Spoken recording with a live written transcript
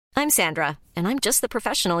I'm Sandra, and I'm just the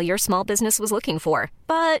professional your small business was looking for.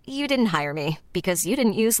 But you didn't hire me because you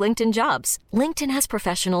didn't use LinkedIn Jobs. LinkedIn has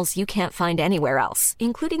professionals you can't find anywhere else,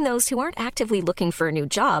 including those who aren't actively looking for a new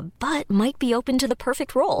job, but might be open to the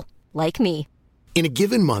perfect role, like me. In a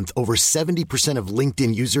given month, over 70% of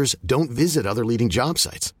LinkedIn users don't visit other leading job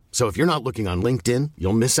sites. So if you're not looking on LinkedIn,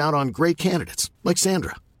 you'll miss out on great candidates like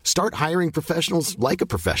Sandra. Start hiring professionals like a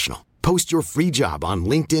professional. Post your free job on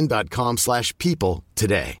linkedin.com/people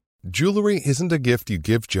today. Jewelry isn't a gift you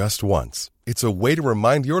give just once. It's a way to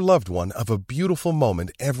remind your loved one of a beautiful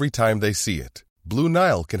moment every time they see it. Blue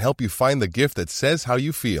Nile can help you find the gift that says how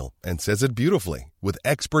you feel and says it beautifully, with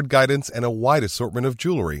expert guidance and a wide assortment of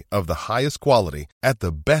jewelry of the highest quality at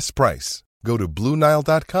the best price. Go to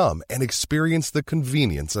BlueNile.com and experience the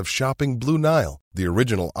convenience of shopping Blue Nile, the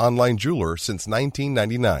original online jeweler since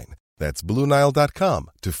 1999. That's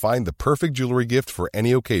BlueNile.com to find the perfect jewelry gift for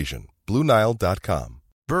any occasion. BlueNile.com.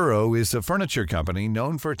 Burrow is a furniture company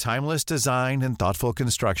known for timeless design and thoughtful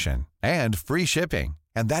construction, and free shipping,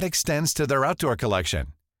 and that extends to their outdoor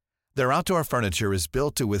collection. Their outdoor furniture is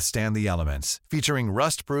built to withstand the elements, featuring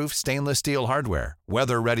rust-proof stainless steel hardware,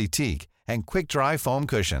 weather-ready teak, and quick-dry foam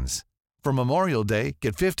cushions. For Memorial Day,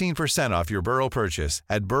 get 15% off your Burrow purchase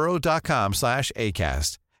at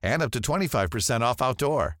burrow.com/ACAST and up to 25% off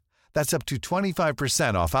outdoor. That's up to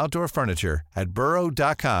 25% off outdoor furniture at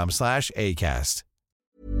burrow.com/ACAST.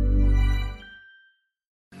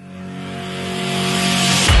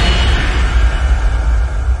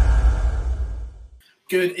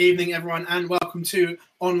 Good evening, everyone, and welcome to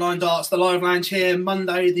Online Darts, the live lounge here,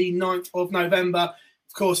 Monday, the 9th of November.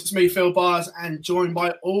 Of course, it's me, Phil Byers, and joined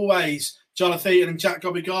by always Jonathan Eaton and Jack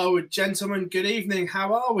Gobby Garwood. Gentlemen, good evening.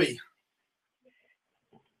 How are we?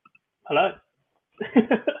 Hello.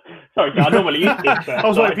 Sorry, I normally use this. I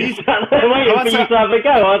was waiting for you to have a go.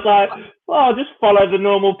 I was like, well, I'll just follow the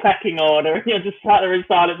normal pecking order. And just sat there in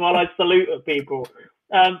silence while I salute at people.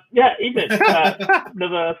 Yeah, even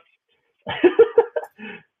another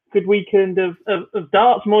good weekend of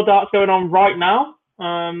darts. More darts going on right now.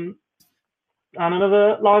 And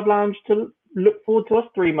another live lounge to look forward to us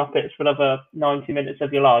three Muppets for another 90 minutes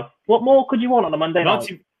of your life. What more could you want on a Monday night?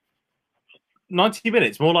 90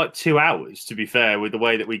 minutes, more like 2 hours, to be fair, with the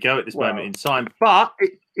way that we go at this moment in time. But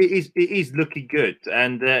it is looking good,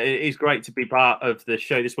 and it is great to be part of the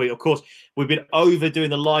show this week. Of course, we've been overdoing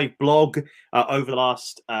the live blog over the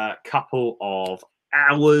last couple of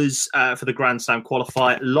hours for the Grand Slam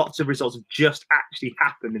qualifier. Lots of results have just actually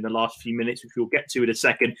happened in the last few minutes, which we'll get to in a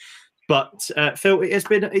second. But Phil, it's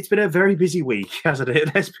been a very busy week, hasn't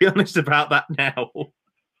it? Let's be honest about that now.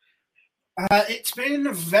 It's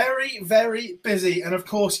been very, very busy. And of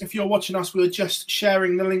course, if you're watching us, we're just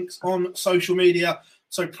sharing the links on social media.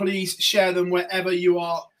 So please share them wherever you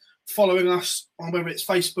are following us, on whether it's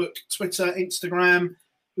Facebook, Twitter, Instagram.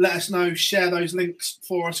 Let us know. Share those links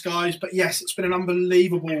for us, guys. But yes, it's been an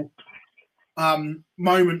unbelievable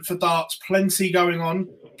moment for darts. Plenty going on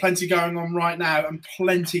right now, and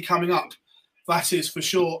plenty coming up. That is for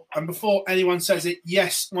sure. And before anyone says it,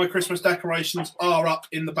 yes, my Christmas decorations are up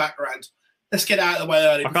in the background. Let's get out of the way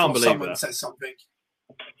early before someone says something.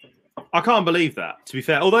 I can't believe that, to be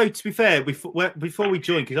fair. Although, to be fair, before we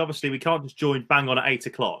join, because obviously we can't just join bang on at 8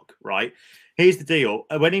 o'clock, right? Here's the deal.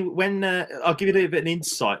 When I'll give you a little bit of an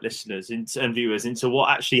insight, listeners and viewers, into what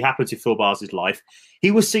actually happened to Phil Byers' life.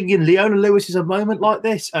 He was singing Leona Lewis's A Moment Like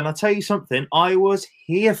This, and I'll tell you something, I was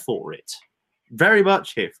here for it. Very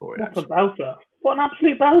much here for it. What a belter. What an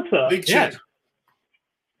absolute belter. Big tune. Yeah.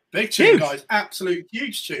 Big tune, guys. Absolute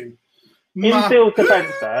huge tune. In Phil's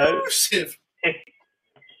defence, though,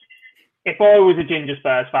 if I was a Ginger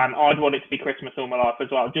Spurs fan, I'd want it to be Christmas all my life as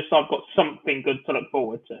well, just so I've got something good to look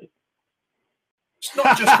forward to. It's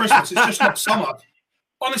not just Christmas, it's just not summer.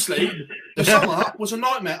 Honestly, the summer was a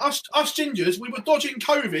nightmare. Us Gingers, we were dodging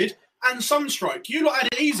COVID and sunstroke. You lot had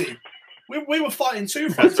it easy. We were fighting two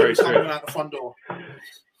fronts every time we went out the front door.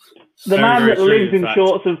 The man that lives in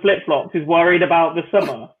shorts and flip-flops is worried about the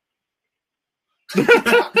summer.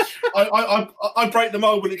 I break the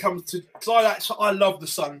mold when it comes to, because I love the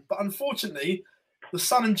sun, but unfortunately the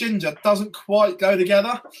sun and ginger doesn't quite go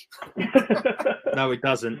together. No, it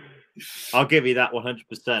doesn't. I'll give you that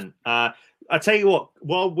 100%. I tell you what,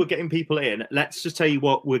 while we're getting people in, let's just tell you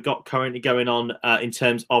what we've got currently going on in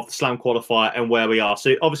terms of the Slam qualifier and where we are.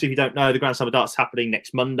 So obviously, if you don't know, the Grand Slam of Darts is happening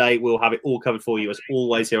next Monday. We'll have it all covered for you as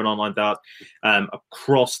always here on Online Darts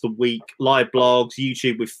across the week. Live blogs,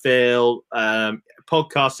 YouTube with Phil,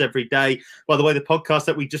 podcasts every day. By the way, the podcast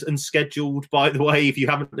that we just unscheduled, by the way, if you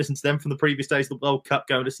haven't listened to them from the previous days of the World Cup,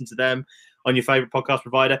 go and listen to them on your favourite podcast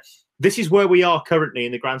provider. this is where we are currently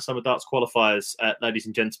in the Grand Slam of Darts qualifiers, ladies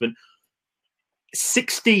and gentlemen.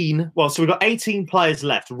 16, well, so we've got 18 players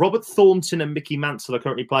left. Robert Thornton and Mickey Mansell are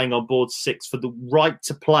currently playing on board 6 for the right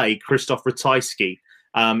to play Krzysztof Ratajski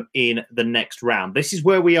in the next round. This is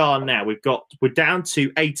where we are now. We're down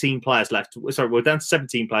to 18 players left. Sorry, we're down to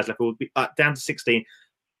 17 players left. We'll be down to 16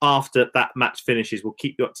 after that match finishes. We'll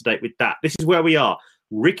keep you up to date with that. This is where we are.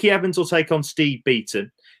 Ricky Evans will take on Steve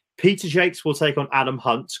Beaton. Peter Jakes will take on Adam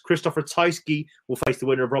Hunt. Krzysztof Ratajski will face the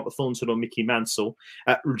winner of Robert Thornton or Mickey Mansell.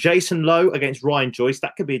 Jason Lowe against Ryan Joyce.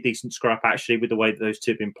 That could be a decent scrap, actually, with the way that those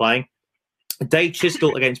two have been playing. Dave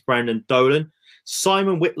Chistel against Brendan Dolan.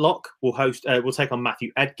 Simon Whitlock will take on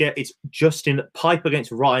Matthew Edgar. It's Justin Pipe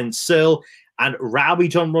against Ryan Searle. And Rowdy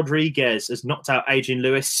John Rodriguez has knocked out Adrian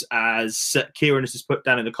Lewis, as Kieran has just put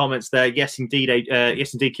down in the comments there. Yes, indeed,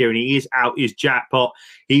 Kieran. He is out. He is jackpot.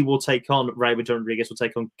 He will take on Rowdy John Rodriguez. Will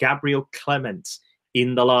take on Gabriel Clements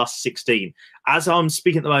in the last 16. As I'm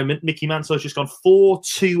speaking at the moment, Mickey Mansell has just gone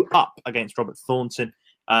 4-2 up against Robert Thornton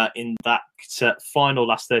in that final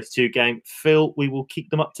last 32 game. Phil, we will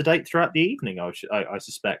keep them up to date throughout the evening, I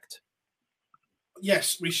suspect.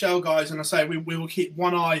 Yes, we shall, guys. And I say we will keep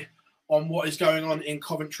one eye on what is going on in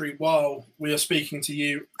Coventry while we are speaking to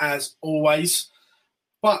you, as always.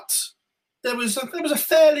 But there was a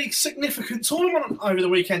fairly significant tournament over the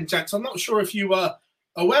weekend, gents. I'm not sure if you were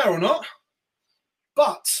aware or not,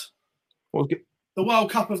 but the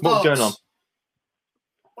World Cup of Darts. What's going on?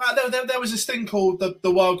 Well, there was this thing called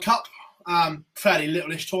the World Cup, fairly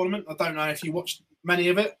little-ish tournament. I don't know if you watched many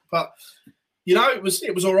of it, but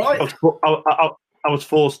it was all right. I was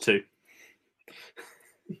forced to.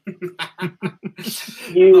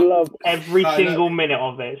 You loved every single minute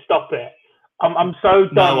of it. Stop it. I'm so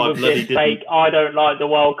done with this fake I don't like the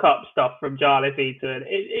World Cup stuff from Charlie Beaton.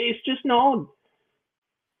 It's just not on.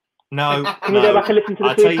 No. Can we go back and listen to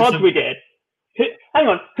the 2 pods we did? Hang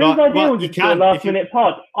on. Whose idea was it to do a last-minute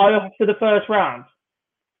pod after the first round?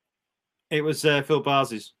 It was Phil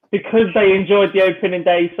Bars's. Because they enjoyed the opening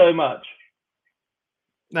day so much.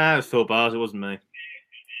 No, it was Phil Bars. It wasn't me.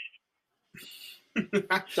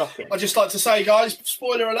 I'd just like to say, guys,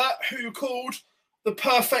 spoiler alert, who called the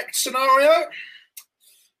perfect scenario?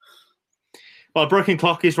 Well, a broken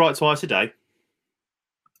clock is right twice a day.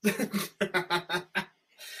 And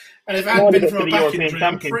if it hadn't been for a back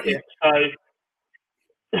injury,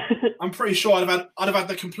 I'm pretty sure I'd have had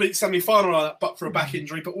the complete semi-final on that, but for a back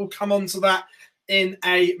injury. But we'll come on to that in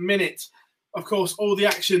a minute. Of course, all the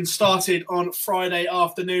action started on Friday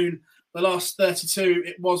afternoon. The last 32,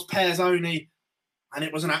 it was pairs only. And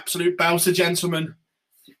it was an absolute belter, gentlemen.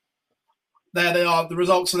 There they are. The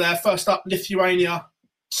results are there. First up, Lithuania.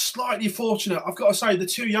 Slightly fortunate. I've got to say, the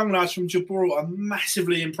 2 young lads from Gibraltar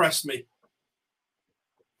massively impressed me.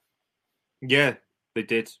 Yeah, they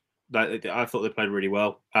did. I thought they played really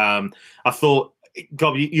well. I thought,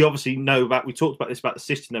 God, you obviously know about, we talked about this, about the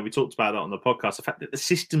system, though. We talked about that on the podcast. The fact that the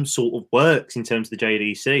system sort of works in terms of the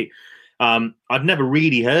JDC. I'd never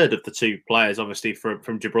really heard of the 2 players, obviously,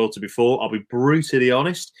 from Gibraltar before. I'll be brutally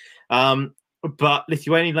honest. But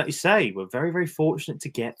Lithuania, like you say, were very, very fortunate to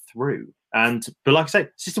get through. But like I say,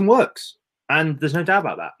 the system works. And there's no doubt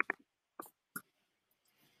about that.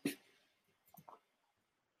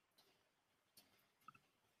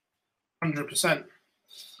 %.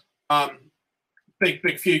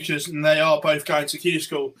 Big futures, and they are both going to Q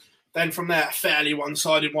School. Then from there, a fairly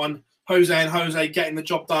one-sided one. Jose and Jose getting the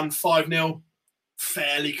job done 5-0.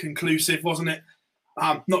 Fairly conclusive, wasn't it?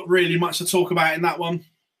 Not really much to talk about in that one.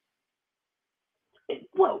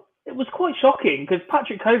 It was quite shocking because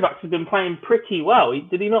Patrick Kovacs has been playing pretty well.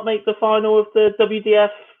 Did he not make the final of the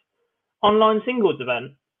WDF online singles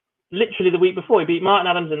event? Literally the week before. He beat Martin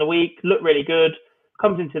Adams in the week, looked really good,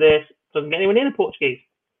 comes into this, doesn't get anyone in the Portuguese.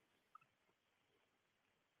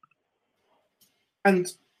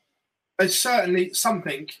 And there's certainly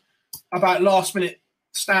something about last-minute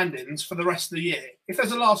stand-ins for the rest of the year. If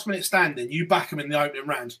there's a last-minute stand-in, you back them in the opening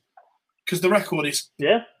round because the record is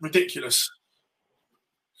ridiculous.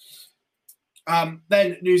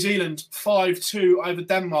 Then New Zealand 5-2 over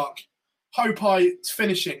Denmark. Hopai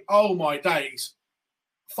finishing. Oh, my days.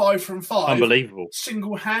 5 from 5. Unbelievable.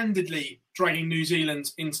 Single-handedly dragging New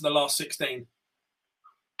Zealand into the last 16.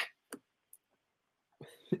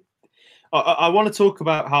 I want to talk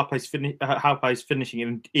about Houpai's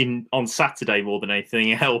finishing in on Saturday more than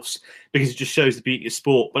anything else because it just shows the beauty of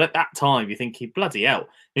sport. But at that time, you're thinking, bloody hell,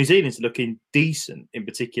 New Zealand's looking decent in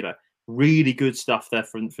particular. Really good stuff there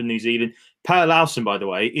for New Zealand. Per Lawson, by the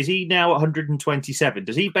way, is he now 127?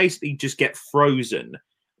 Does he basically just get frozen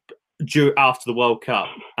after the World Cup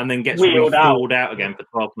and then gets wheeled out again for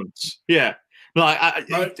 12 months? Yeah. Like,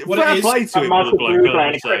 No, what fair it is, play to him, Michael bloke, Bublé can I playing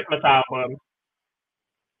a just say. Christmas album.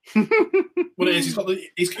 what it is,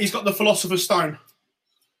 he's got the Philosopher's Stone.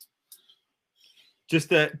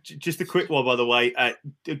 Just a quick one, by the way.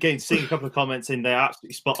 Again, seeing a couple of comments in there,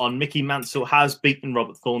 absolutely spot on. Mickey Mansell has beaten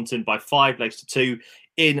Robert Thornton by 5-2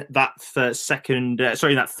 in that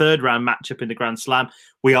third round matchup in the Grand Slam.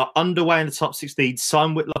 We are underway in the top 16.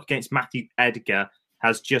 Simon Whitlock against Matthew Edgar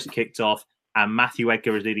has just kicked off, and Matthew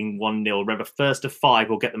Edgar is leading 1-0. Remember, first of 5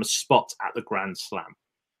 will get them a spot at the Grand Slam.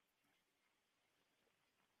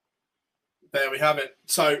 There we have it.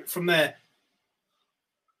 So from there,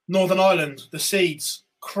 Northern Ireland, the Seeds,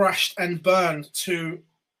 crashed and burned to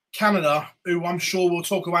Canada, who I'm sure we'll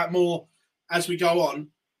talk about more as we go on.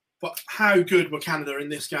 But how good were Canada in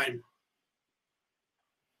this game?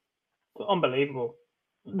 Unbelievable.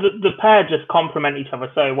 The pair just complement each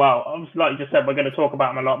other so well. Obviously, like you just said, we're going to talk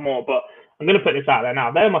about them a lot more, but I'm going to put this out there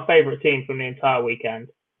now. They're my favourite team from the entire weekend.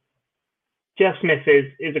 Jeff Smith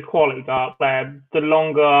is a quality dart player. The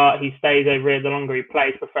longer he stays over here, the longer he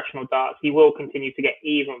plays professional darts, he will continue to get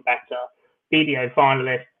even better. BDO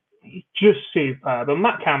finalist, he's just superb. And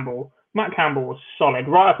Matt Campbell was solid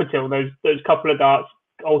right up until those couple of darts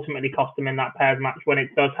ultimately cost him in that pairs match when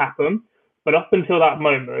it does happen. But up until that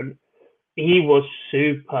moment, he was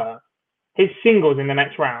superb. His singles in the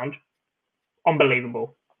next round,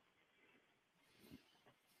 unbelievable.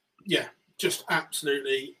 Yeah, just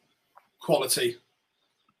absolutely quality.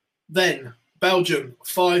 Then Belgium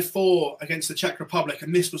 5-4 against the Czech Republic,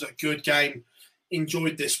 and this was a good game.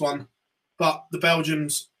 Enjoyed this one, but the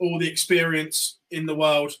Belgians, all the experience in the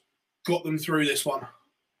world, got them through this one.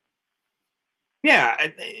 Yeah,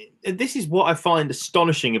 this is what I find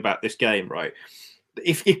astonishing about this game, right?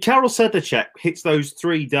 If Karel Sedlacek hits those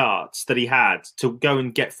 3 darts that he had to go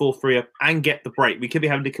and get 4-3 up and get the break, we could be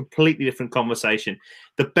having a completely different conversation.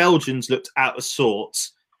 The Belgians looked out of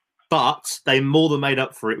sorts, but they more than made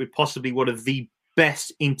up for it with possibly one of the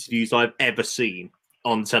best interviews I've ever seen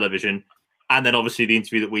on television. And then obviously the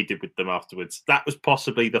interview that we did with them afterwards. That was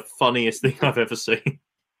possibly the funniest thing I've ever seen.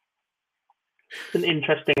 It's an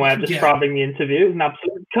interesting way of describing the interview. An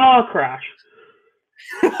absolute car crash.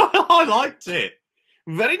 I liked it.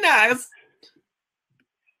 Very nice.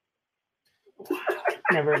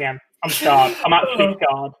 Never again. I'm scarred. I'm actually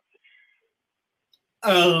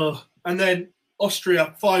scarred. And then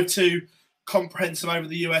Austria 5-2 comprehensive over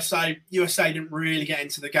the USA. USA didn't really get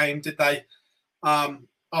into the game, did they?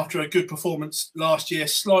 After a good performance last year,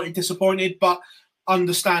 slightly disappointed, but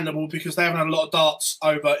understandable because they haven't had a lot of darts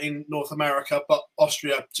over in North America, but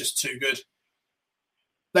Austria just too good.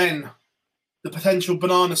 Then the potential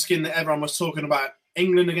banana skin that everyone was talking about,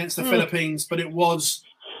 England against the Philippines, but it was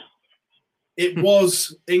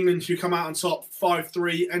England who come out on top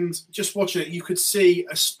 5-3, and just watching it, you could see,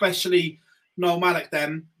 especially Noel Malik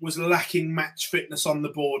then, was lacking match fitness on the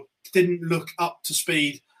board. Didn't look up to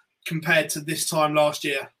speed compared to this time last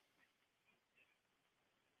year.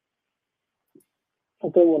 I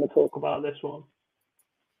don't want to talk about this one.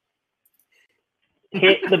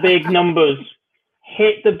 Hit the big numbers.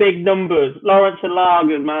 Hit the big numbers. Lawrence and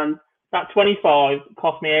Largan, man. That 25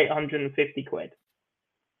 cost me 850 quid.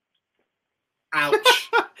 Ouch.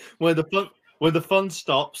 When the fun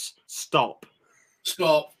stops, stop.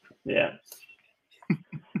 Stop. Yeah.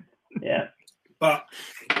 Yeah. But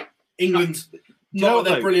England, not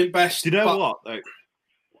at their brilliant best. Do you know what, though?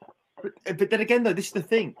 But then again, though, this is the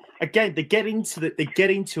thing. Again, they get into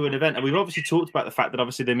an event, and we've obviously talked about the fact that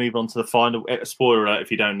obviously they move on to the final. Spoiler alert if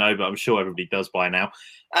you don't know, but I'm sure everybody does by now.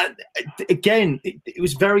 Again, it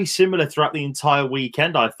was very similar throughout the entire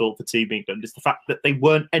weekend, I thought, for Team England. It's the fact that they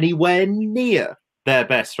weren't anywhere near their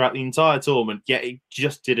best throughout the entire tournament, yet it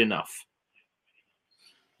just did enough.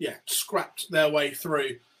 Yeah, scrapped their way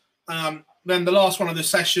through. Then the last one of the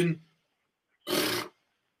session,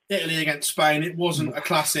 Italy against Spain. It wasn't a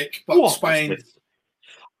classic, but Spain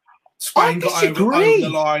got over the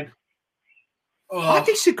line. I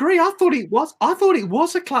disagree. I thought it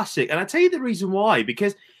was a classic, and I tell you the reason why.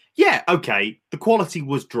 Because the quality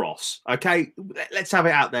was dross. Okay, let's have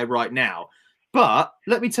it out there right now. But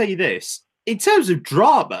let me tell you this: in terms of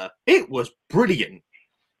drama, it was brilliant.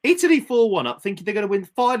 Italy 4-1 up, thinking they're going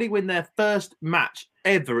to finally win their first match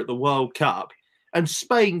ever at the World Cup. And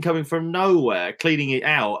Spain coming from nowhere, cleaning it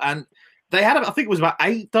out. And they had, I think it was about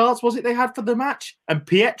 8 darts, was it, they had for the match? And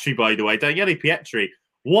Pietri, by the way, Daniele Pietri,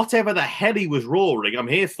 whatever the hell he was roaring, I'm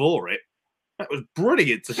here for it. That was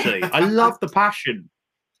brilliant to see. I love the passion.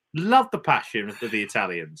 Love the passion of the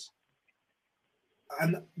Italians.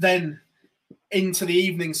 And then into the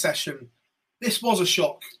evening session, this was a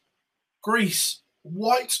shock. Greece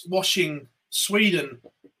whitewashing Sweden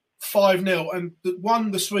 5-0,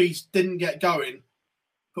 and the Swedes didn't get going.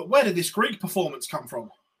 But where did this Greek performance come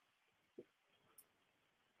from?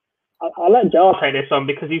 I'll let Jar take this on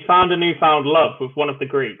because he's found a newfound love with one of the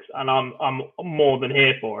Greeks, and I'm more than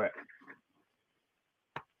here for it.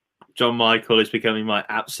 John Michael is becoming my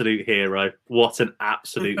absolute hero. What an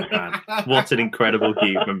absolute fan. What an incredible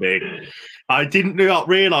human being. I didn't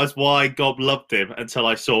realise why God loved him until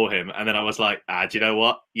I saw him. And then I was like, do you know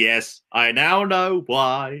what? Yes, I now know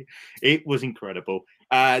why. It was incredible.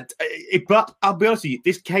 But I'll be honest with you,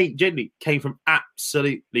 this genuinely came from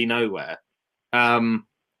absolutely nowhere.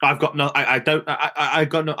 I've got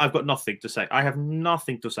nothing to say. I have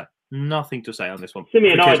nothing to say. Nothing to say on this one.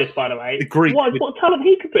 Simeonidis, by the way. The Greek, what talent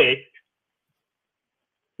he could be.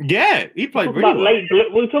 Yeah, he played really well.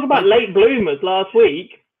 We were talking about late bloomers last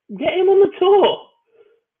week. Get him on the tour.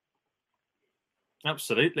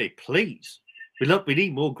 Absolutely, please. We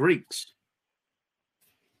need more Greeks.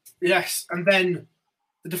 Yes, and then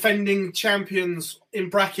the defending champions in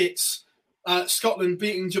brackets, Scotland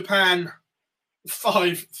beating Japan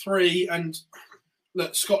 5-3, and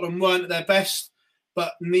look, Scotland weren't at their best,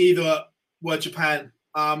 but neither were Japan.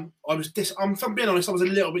 I'm being honest, I was a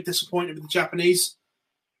little bit disappointed with the Japanese.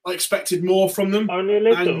 I expected more from them. Only a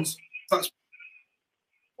little. And that's,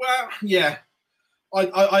 well, yeah.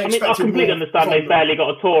 I completely understand they barely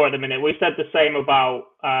got a tour at the minute. We said the same about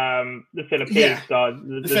the Philippines guys.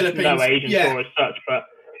 There's no Asian tour as such, but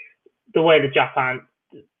the way the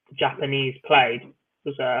Japanese played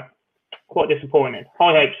was quite disappointing.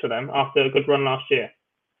 High hopes for them after a good run last year.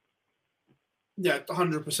 Yeah,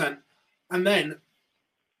 100%. And then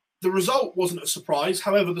the result wasn't a surprise.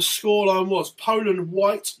 However, the scoreline was Poland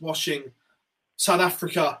whitewashing South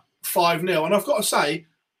Africa 5-0. And I've got to say,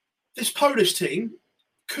 this Polish team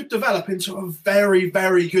could develop into a very,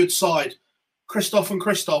 very good side.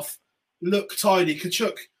 Krzysztof look tidy.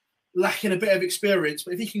 Kachuk lacking a bit of experience.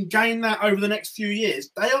 But if he can gain that over the next few years,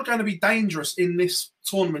 they are going to be dangerous in this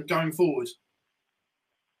tournament going forward.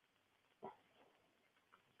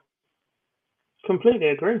 Completely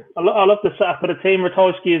agree. I love the setup of the team.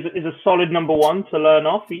 Ratajski is a solid number one to learn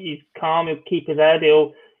off. He's calm. He'll keep his head.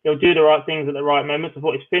 He'll do the right things at the right moments. I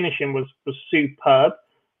thought his finishing was superb.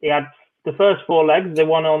 He had the first 4 legs. They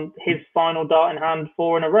won on his final dart in hand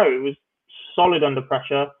 4 in a row. It was solid under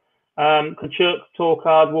pressure. Kachuk,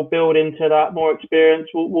 Torkard will build into that more experience.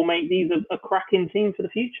 Will make these a cracking team for the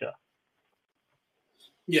future.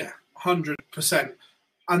 Yeah, 100%.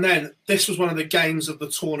 And then this was one of the games of the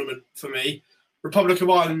tournament for me. Republic of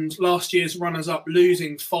Ireland, last year's runners-up,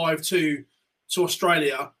 losing 5-2 to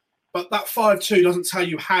Australia. But that 5-2 doesn't tell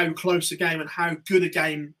you how close a game and how good a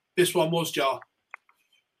game this one was, Jar.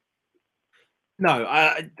 No,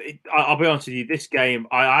 I'll be honest with you. This game,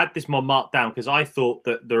 I had this more marked down because I thought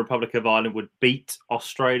that the Republic of Ireland would beat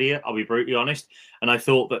Australia. I'll be brutally honest. And I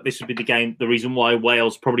thought that this would be the game, the reason why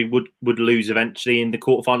Wales probably would lose eventually in the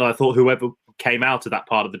quarterfinal. I thought whoever came out of that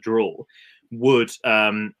part of the draw would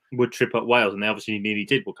trip up Wales, and they obviously nearly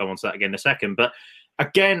did. We'll come on to that again in a second. But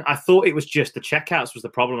again, I thought it was just the checkouts was the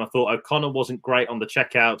problem. I thought O'Connor wasn't great on the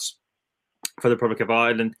checkouts for the Republic of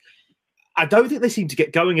Ireland. I don't think they seem to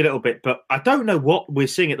get going a little bit, but I don't know what we're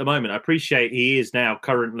seeing at the moment. I appreciate he is now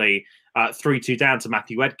currently 3-2 down to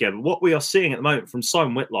Matthew Edgar. But what we are seeing at the moment from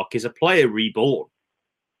Simon Whitlock is a player reborn.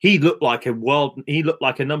 He looked like a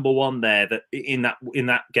number one there that in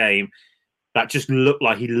that game. That just looked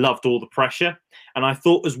like he loved all the pressure. And I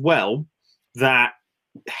thought as well that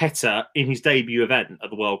Heta, in his debut event at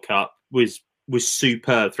the World Cup, was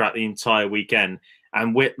superb throughout the entire weekend.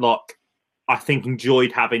 And Whitlock, I think,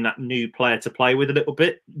 enjoyed having that new player to play with a little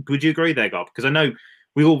bit. Would you agree there, Gob? Because I know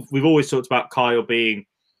we've always talked about Kyle being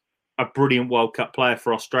a brilliant World Cup player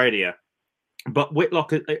for Australia. But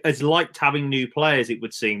Whitlock has liked having new players, it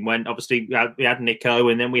would seem, when obviously we had Nico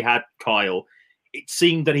and then we had Kyle. It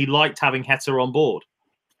seemed that he liked having Heta on board.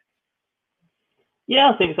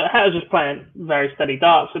 Yeah, I think so. Heta's just playing very steady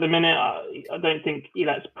darts at the minute. I don't think he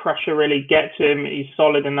lets pressure really get to him. He's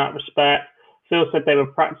solid in that respect. Phil said they were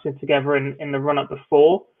practicing together in the run-up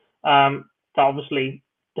before. That obviously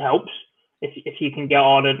helps if you can get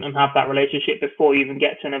on and have that relationship before you even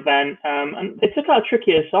get to an event. And they took out a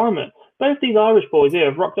tricky assignment. Both these Irish boys here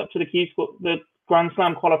have rocked up to the Grand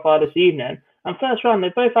Slam qualifier this evening. And first round,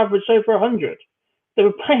 they both averaged over 100. They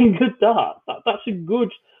were playing good darts. That's a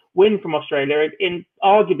good win from Australia in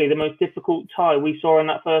arguably the most difficult tie we saw in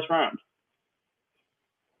that first round.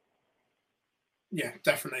 Yeah,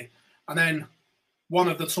 definitely. And then one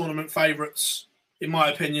of the tournament favourites, in my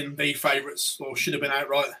opinion, the favourites, or should have been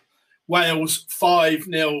outright, Wales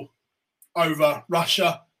 5-0 over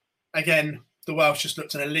Russia. Again, the Welsh just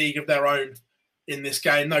looked in a league of their own. in this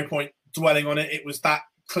game. No point dwelling on it. It was that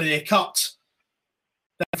clear cut.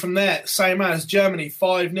 Then from there, same as Germany,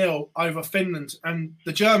 5-0 over Finland. And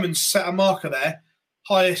the Germans set a marker there.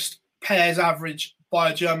 Highest pairs average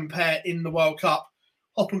by a German pair in the World Cup.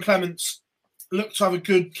 Hopp and Clements look to have a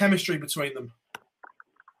good chemistry between them.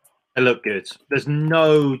 They look good. There's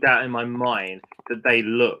no doubt in my mind that they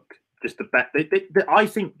look just the best. I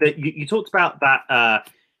think that you talked about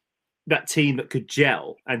that team that could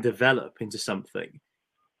gel and develop into something.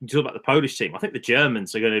 You talk about the Polish team. I think the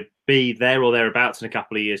Germans are going to be there or thereabouts in a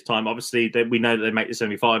couple of years' time. Obviously, we know that they make the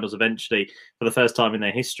semi-finals eventually for the first time in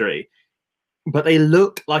their history. But they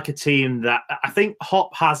look like a team that I think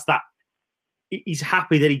Hopp has that. He's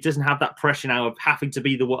happy that he doesn't have that pressure now of having to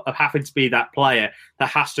be that player that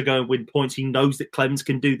has to go and win points. He knows that Clemens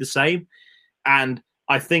can do the same. And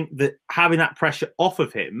I think that having that pressure off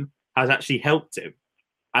of him has actually helped him.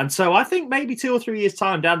 And so I think maybe 2 or 3 years'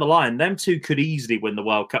 time down the line, them two could easily win the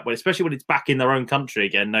World Cup, especially when it's back in their own country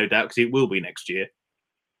again, no doubt, because it will be next year.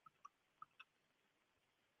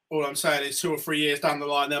 All I'm saying is 2 or 3 years down the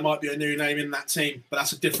line, there might be a new name in that team, but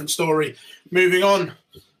that's a different story. Moving on.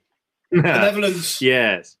 The Netherlands.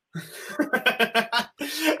 Yes.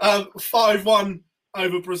 5-1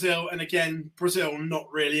 over Brazil. And again, Brazil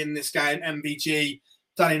not really in this game. MVG,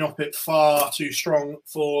 Danny Noppert, far too strong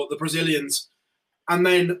for the Brazilians. And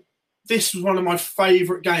then this was one of my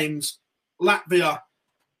favourite games. Latvia,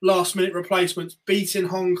 last-minute replacements, beating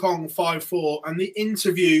Hong Kong 5-4. And the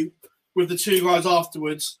interview with the two guys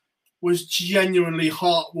afterwards was genuinely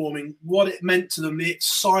heartwarming. What it meant to them, the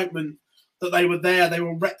excitement that they were there, they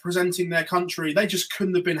were representing their country. They just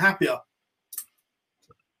couldn't have been happier.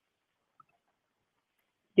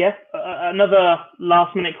 Yes, another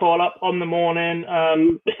last-minute call-up on the morning.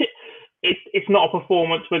 It's not a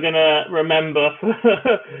performance we're going to remember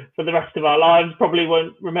for the rest of our lives. Probably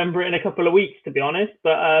won't remember it in a couple of weeks, to be honest.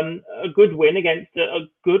 But a good win against a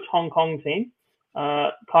good Hong Kong team.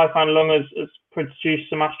 Kai Fan Lung has produced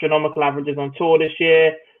some astronomical averages on tour this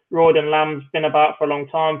year. Royden Lamb's been about for a long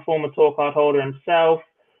time, former tour card holder himself.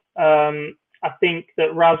 I think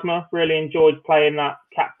that Rasma really enjoyed playing that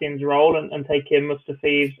captain's role and taking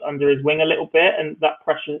Mustafiz under his wing a little bit, and that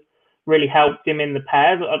pressure really helped him in the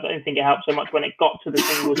pairs. I don't think it helped so much when it got to the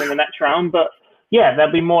singles in the next round, but yeah,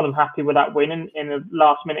 they'll be more than happy with that win in a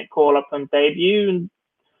last-minute call-up and debut, and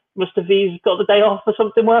Mustafiz got the day off for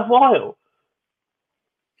something worthwhile.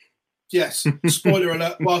 Yes, spoiler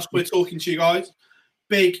alert, whilst we're talking to you guys,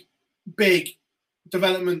 big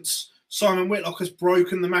developments. Simon Whitlock has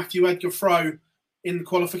broken the Matthew Edgar throw in the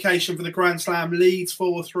qualification for the Grand Slam, leads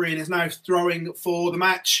 4-3 and is now throwing for the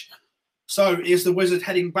match. So is the Wizard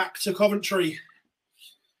heading back to Coventry?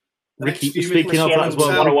 Ricky, speaking of that as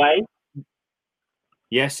well, one away.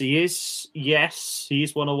 Yes, he is. Yes, he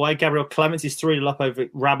is one away. Gabriel Clements is 3-0 up over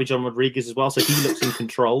Rabbi John Rodriguez as well, so he looks in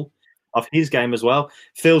control of his game as well.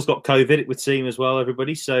 Phil's got COVID, it would seem as well,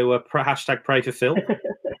 everybody. So hashtag pray for Phil.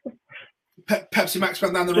 Pepsi Max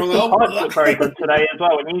went down the wrong hole. Looked very good today as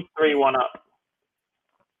well, and he's 3-1 up.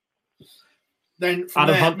 Then from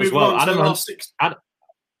Adam there, Hunt as well. Adam Hunt.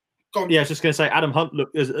 Yeah, I was just going to say, Adam Hunt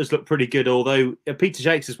has looked pretty good, although Peter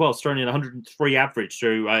Jakes as well, throwing in 103 average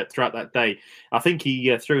throughout that day. I think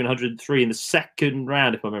he threw in 103 in the second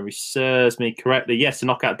round, if my memory serves me correctly. Yes, to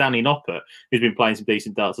knock out Danny Noppert, who's been playing some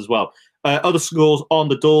decent darts as well. Other scores on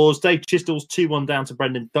the doors. Dave Chistel's 2-1 down to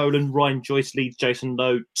Brendan Dolan. Ryan Joyce leads Jason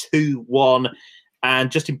Lowe 2-1.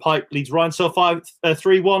 And Justin Pipe leads Ryan Self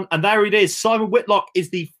 3-1. And there it is. Simon Whitlock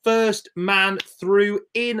is the first man through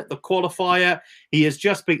in the qualifier. He has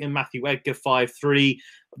just beaten Matthew Edgar 5-3.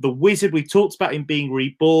 The Wizard, we talked about him being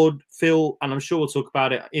reborn, Phil, and I'm sure we'll talk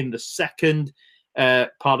about it in the second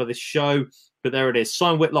part of this show. But there it is.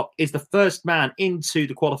 Simon Whitlock is the first man into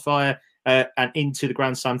the qualifier and into the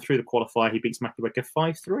Grand Slam through the qualifier. He beats Matthew Edgar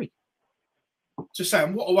 5-3. Just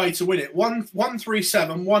saying, what a way to win it.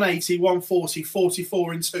 137, 180, 140,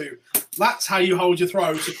 44 and 2. That's how you hold your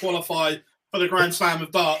throw to qualify for the Grand Slam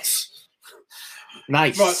of darts.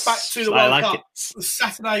 Nice. Right, back to the World Cup.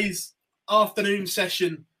 Saturday's afternoon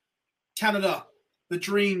session. Canada, the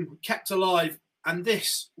dream kept alive. And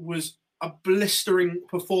this was a blistering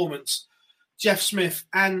performance. Jeff Smith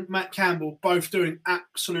and Matt Campbell both doing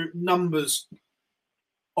absolute numbers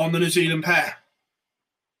on the New Zealand pair.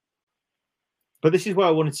 But this is where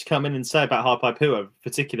I wanted to come in and say about Haipai in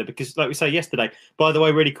particular, because like we say yesterday, by the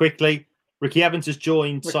way, really quickly, Ricky Evans has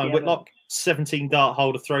joined Simon Whitlock, 17 dart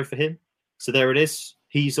holder throw for him. So there it is.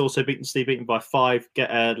 He's also beaten Steve Beaton by 5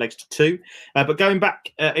 legs to 2. But going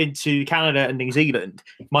back into Canada and New Zealand,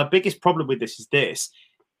 my biggest problem with this is this.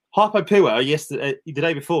 Haipai the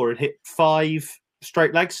day before had hit 5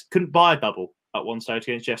 straight legs, couldn't buy a double. at one stage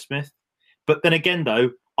against Jeff Smith. But then again,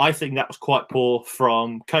 though, I think that was quite poor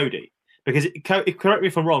from Cody. Because, correct me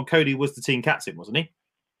if I'm wrong, Cody was the team captain, wasn't he?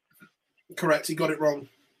 Correct, he got it wrong.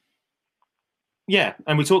 Yeah,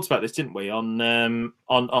 and we talked about this, didn't we, on the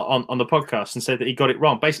podcast, and said that he got it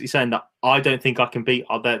wrong, basically saying that I don't think I can beat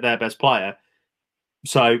their best player,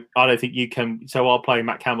 so I don't think you can. So I'll play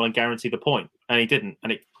Matt Campbell and guarantee the point, and he didn't,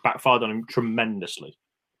 and it backfired on him tremendously.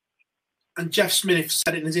 And Jeff Smith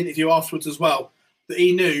said in his interview afterwards as well that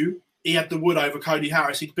he knew he had the wood over Cody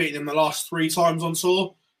Harris. He'd beaten him the last 3 times on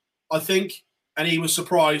tour, I think, and he was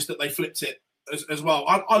surprised that they flipped it as well.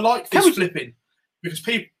 I like this flipping because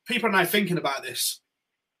people are now thinking about this.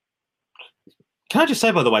 Can I just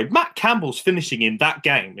say, by the way, Matt Campbell's finishing in that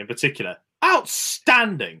game in particular,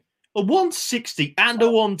 outstanding. A 160 and a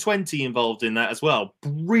 120 involved in that as well.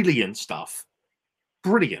 Brilliant stuff.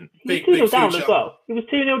 Brilliant. He was 2-0 down as well. He was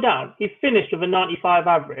 2-0 down. He finished with a 95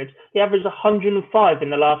 average. He averaged 105 in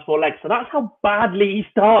the last 4 legs. So that's how badly he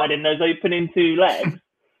started in those opening 2 legs.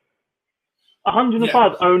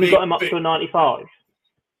 105 only got him up to a 95.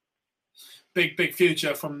 Big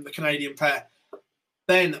future from the Canadian pair.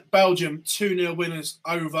 Then Belgium 2-0 winners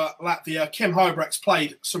over Latvia. Kim Huybrechts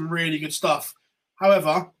played some really good stuff.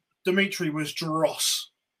 However, Dimitri was dross.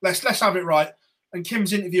 Let's have it right. And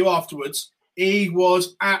Kim's interview afterwards, he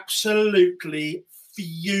was absolutely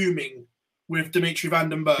fuming with Dimitri Van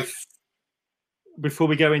den Berg. Before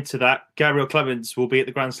we go into that, Gabriel Clemens will be at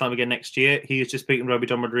the Grand Slam again next year. He has just beaten Robbie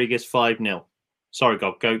John Rodriguez 5-0. Sorry,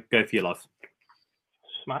 God, go for your life.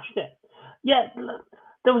 Smashed it. Yeah,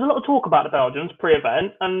 there was a lot of talk about the Belgians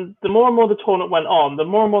pre-event, and the more and more the tournament went on, the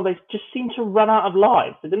more and more they just seemed to run out of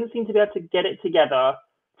lives. They didn't seem to be able to get it together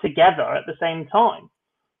at the same time.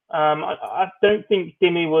 I don't think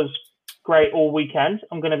Dimmy was great all weekend.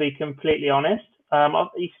 I'm going to be completely honest.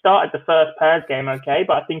 He started the first pairs game okay,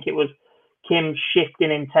 but I think it was Kim's shift in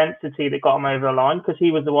intensity that got him over the line because he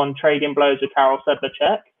was the one trading blows with Karel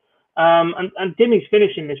Sedlacek. And Dimmy's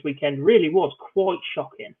finishing this weekend really was quite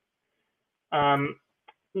shocking.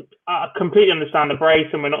 I completely understand the brace,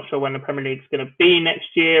 and we're not sure when the Premier League's going to be next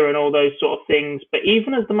year and all those sort of things. But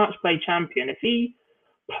even as the match play champion, if he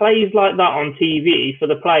plays like that on TV for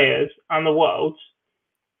the players and the world,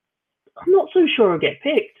 I'm not so sure he'll get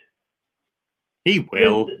picked. He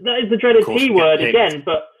will. That is the dreaded P word again,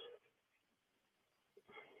 but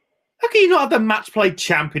how can you not have the match play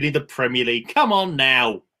champion in the Premier League? Come on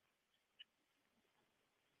now.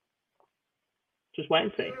 Just wait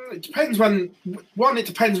and see. It depends when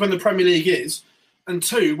the Premier League is, and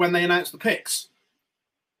 2, when they announce the picks.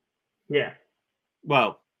 Yeah.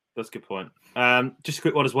 Well, that's a good point. Just a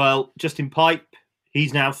quick one as well. Justin Pipe,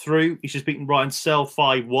 he's now through. He's just beaten Ryan Sell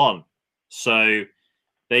 5-1. So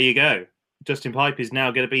there you go. Justin Pipe is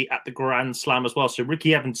now going to be at the Grand Slam as well. So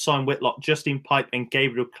Ricky Evans, Simon Whitlock, Justin Pipe, and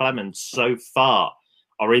Gabriel Clemens so far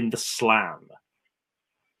are in the Slam.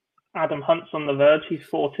 Adam Hunt's on the verge. He's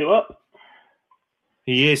 4-2 up.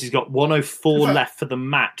 He is. He's got 104 left for the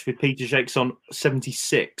match with Peter Jakes on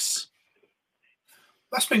 76.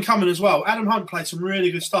 That's been coming as well. Adam Hunt played some really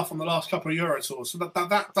good stuff on the last couple of Euro Tours, so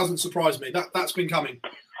that doesn't surprise me. That's been coming.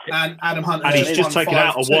 And Adam Hunt and he's just taken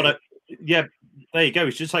out a 1. Yeah, there you go.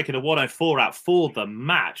 He's just taken a 104 out for the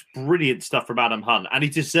match. Brilliant stuff from Adam Hunt. And he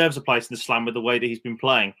deserves a place in the Slam with the way that he's been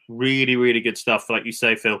playing. Really, really good stuff, like you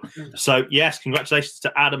say, Phil. So, yes, congratulations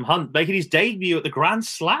to Adam Hunt making his debut at the Grand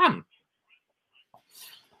Slam.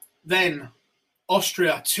 Then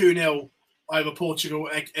Austria 2-0 over Portugal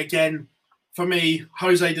again. For me,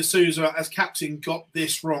 Jose de Sousa as captain got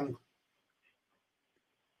this wrong.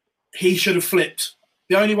 He should have flipped.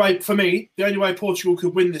 The only way Portugal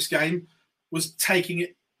could win this game was taking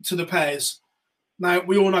it to the pairs. Now,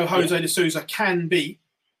 we all know Jose de Sousa can beat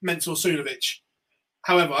Mensur Suljovic.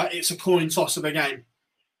 However, it's a coin toss of a game.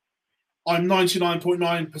 I'm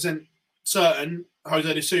 99.9% certain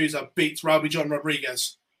Jose de Sousa beats Robbie John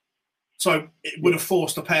Rodriguez. So it would have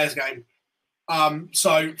forced a pairs game.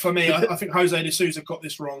 So for me, I think Jose de Sousa got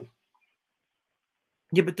this wrong.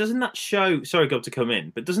 Yeah, but doesn't that show? Sorry, God, to come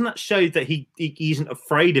in, but doesn't that show that he isn't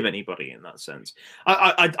afraid of anybody in that sense?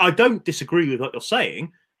 I don't disagree with what you're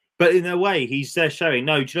saying, but in a way, he's there showing,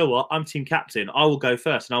 no, do you know what? I'm team captain. I will go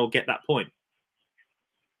first, and I will get that point.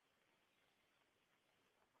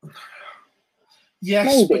 Yes,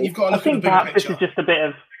 maybe. But you've got to look at the bigger picture. This is just a bit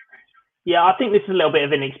of. Yeah, I think this is a little bit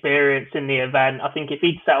of inexperience in the event. I think if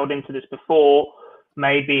he'd settled into this before,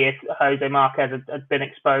 maybe if Jose Marquez had been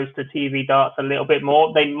exposed to TV darts a little bit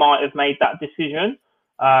more, they might have made that decision.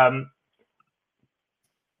 I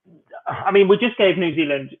mean, we just gave New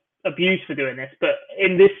Zealand abuse for doing this, but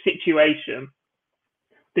in this situation,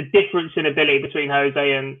 the difference in ability between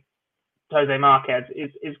Jose and Jose Marquez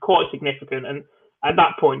is quite significant. And at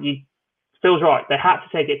that point, feels right. They had to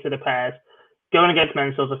take it to the pairs. Going against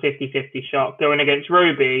Mensor's a 50-50 shot. Going against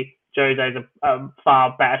Roby, Jose's a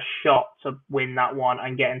far better shot to win that one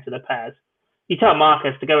and get into the pairs. You tell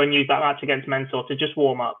Marquez to go and use that match against Mensor to just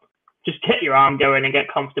warm up. Just get your arm going and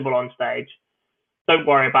get comfortable on stage. Don't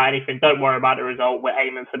worry about anything. Don't worry about the result. We're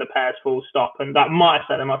aiming for the pairs full stop. And that might have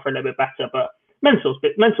set them up for a little bit better. But Mensor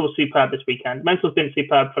was superb this weekend. Mensor's been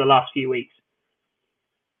superb for the last few weeks.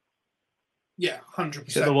 Yeah, 100%.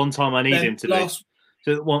 Is it the one time I need him to be? Is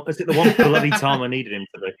it the one bloody time I needed him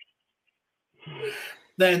to be?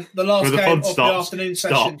 Then the last game of the afternoon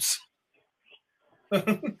session.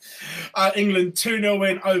 England 2-0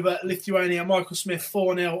 win over Lithuania. Michael Smith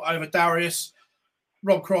 4-0 over Darius.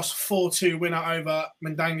 Rob Cross 4-2 winner over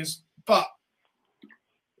Mendangas. But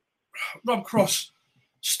Rob Cross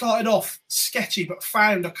started off sketchy, but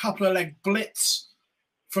found a couple of leg blitz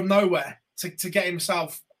from nowhere to get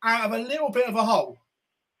himself out of a little bit of a hole.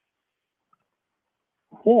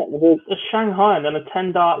 Yeah, it was a Shanghai and then a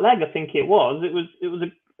 10-dart leg, I think it was. It was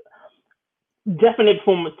a definitely a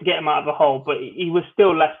performance to get him out of a hole, but he was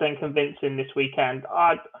still less than convincing this weekend.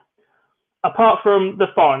 Apart from the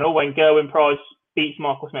final, when Gerwyn Price beats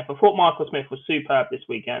Michael Smith, I thought Michael Smith was superb this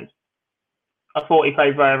weekend. I thought he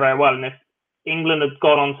played very, very well, and if England had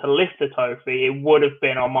gone on to lift the trophy, it would have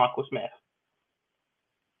been on Michael Smith.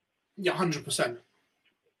 Yeah, 100%.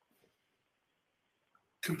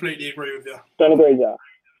 Completely agree with you. Don't agree with that.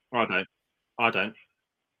 I don't.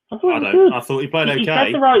 I thought he played okay. He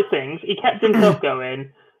said the right things. He kept himself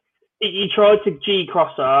going. He tried to G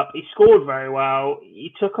cross up. He scored very well.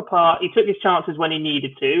 He took his chances when he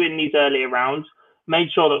needed to in these earlier rounds.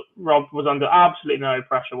 Made sure that Rob was under absolutely no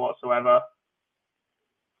pressure whatsoever.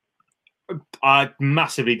 I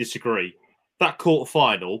massively disagree. That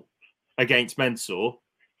quarter-final against Mensor,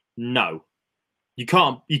 no. You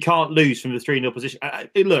can't lose from the 3-0 position.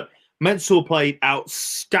 Look, Mensor played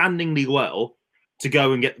outstandingly well to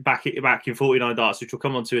go and get back in 49 darts, which we'll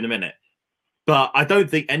come on to in a minute. But I don't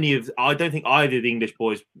think either of the English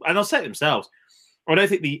boys, and they'll say it themselves, I don't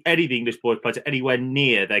think any of the English boys played anywhere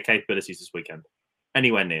near their capabilities this weekend.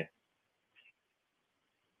 Anywhere near.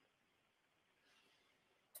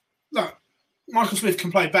 No, Michael Smith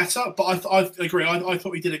can play better, but I agree. I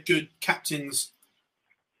thought he did a good captain's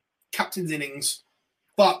innings.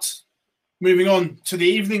 But moving on to the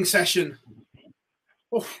evening session,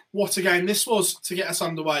 what a game this was to get us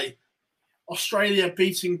underway. Australia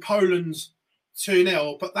beating Poland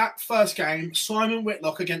 2-0. But that first game, Simon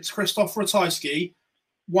Whitlock against Krzysztof Ratajski,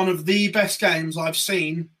 one of the best games I've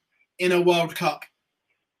seen in a World Cup.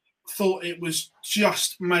 Thought it was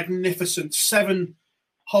just magnificent. 7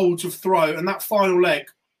 holds of throw. And that final leg,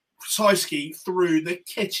 Ratajski threw the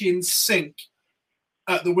kitchen sink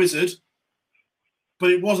at the Wizard.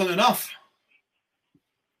 But it wasn't enough.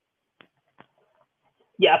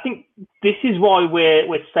 Yeah, I think this is why we're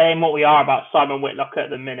saying what we are about Simon Whitlock at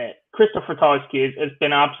the minute. Krzysztof Ratajski has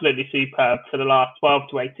been absolutely superb for the last 12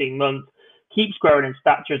 to 18 months. Keeps growing in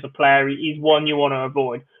stature as a player. He's one you want to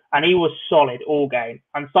avoid. And he was solid all game.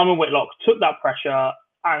 And Simon Whitlock took that pressure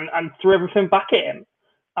and threw everything back at him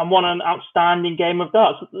and won an outstanding game of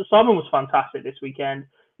darts. Simon was fantastic this weekend.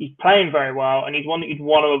 He's playing very well, and he's one that you'd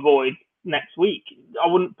want to avoid next week. I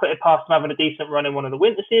wouldn't put it past him having a decent run in one of the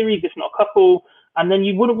Winter Series, if not a couple. And then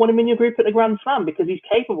you wouldn't want him in your group at the Grand Slam because he's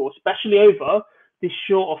capable, especially over this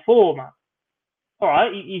shorter format. All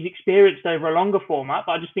right, he's experienced over a longer format,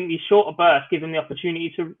 but I just think these shorter bursts give him the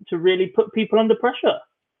opportunity to really put people under pressure.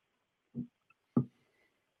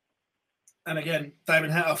 And again, Damon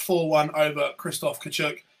Heta 4-1 over Krzysztof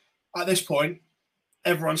Kachuk. At this point,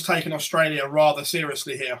 everyone's taken Australia rather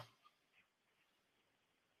seriously here.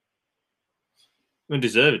 And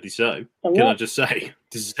deservedly so. Can I just say?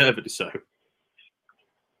 Deservedly so.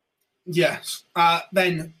 Yes.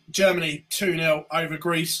 Then Germany 2-0 over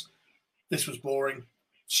Greece. This was boring.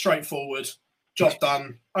 Straightforward. Job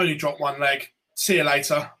done. Only dropped one leg. See you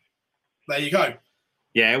later. There you go.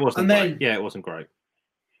 Yeah, it wasn't great. Yeah, it wasn't great.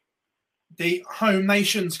 The home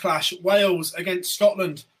nations clash. Wales against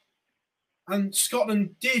Scotland. And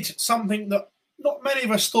Scotland did something that not many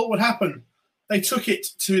of us thought would happen. They took it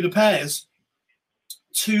to the pairs.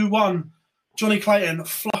 2-1. Johnny Clayton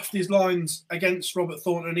fluffed his lines against Robert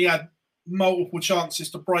Thornton. He had multiple chances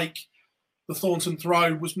to break the Thornton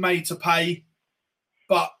throw, was made to pay.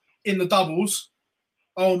 But in the doubles,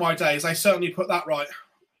 oh my days, they certainly put that right.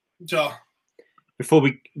 Ja.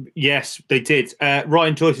 Yes, they did.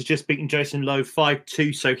 Ryan Joyce has just beaten Jason Lowe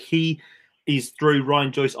 5-2, so he is through.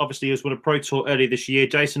 Ryan Joyce obviously has won a Pro Tour earlier this year.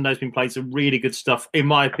 Jason Lowe's been playing some really good stuff. In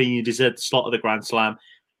my opinion, he deserved the slot of the Grand Slam.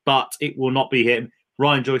 but it will not be him.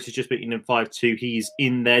 Ryan Joyce has just beaten him 5-2. He's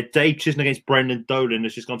in there. Dave Chisholm against Brendan Dolan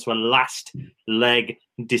has just gone to a last leg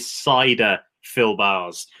decider, Phil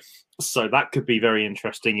Bars. So that could be very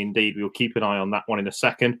interesting indeed. We'll keep an eye on that one in a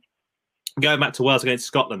second. Going back to Wales against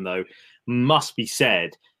Scotland, though, must be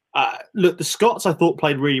said. Look, the Scots, I thought,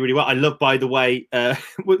 played really, really well. I love, by the way,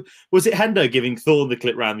 was it Hendo giving Thorne the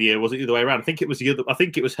clip round the ear? Was it the other way around? I think it was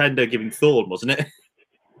Hendo giving Thorne, wasn't it?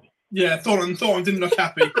 Yeah, Thorne didn't look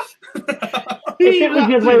happy. If it was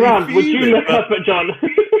the other way around, would you look up at John?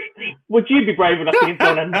 Would you be brave enough to give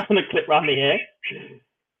Thorne a clip round the ear?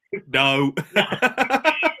 No.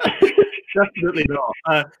 Definitely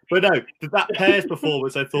not. But no, that pairs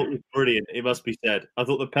performance I thought was brilliant. It must be said. I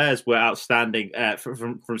thought the pairs were outstanding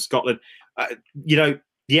from Scotland. From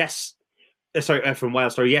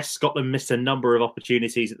Wales. Sorry, yes, Scotland missed a number of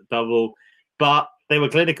opportunities at the double, but they were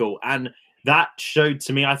clinical, and that showed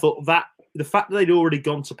to me. I thought that the fact that they'd already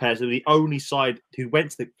gone to pairs, they were the only side who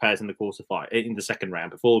went to the pairs in the second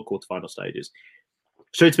round before the quarterfinal stages,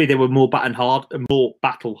 showed to me they were more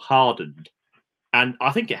battle hardened. And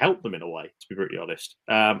I think it helped them in a way, to be brutally honest.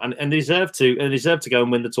 And they deserve to go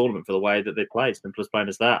and win the tournament for the way that they played. Simple as plain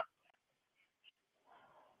as that.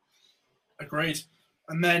 Agreed.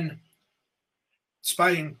 And then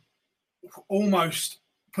Spain almost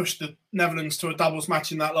pushed the Netherlands to a doubles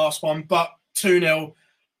match in that last one, but 2-0,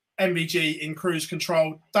 MVG in cruise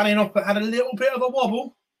control. Danny Noppert had a little bit of a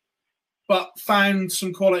wobble, but found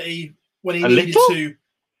some quality when he needed to.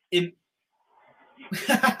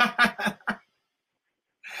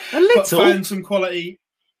 A little. But found some quality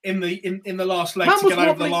in the last leg to get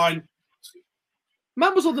over the line.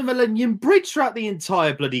 Man was on the Millennium Bridge throughout the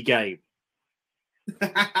entire bloody game.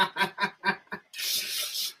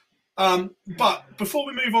 But before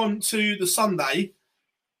we move on to the Sunday,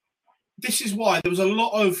 this is why there was a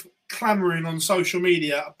lot of clamouring on social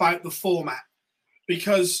media about the format.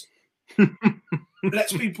 Because,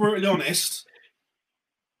 let's be brutally honest,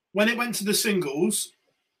 when it went to the singles,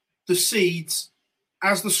 the seeds,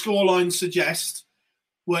 as the scoreline suggests,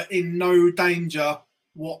 were in no danger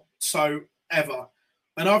whatsoever.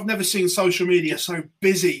 And I've never seen social media so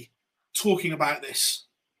busy talking about this.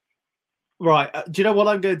 Right. Do you know what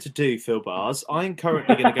I'm going to do, Phil Bars? I'm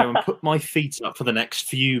currently going to go and put my feet up for the next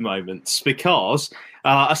few moments because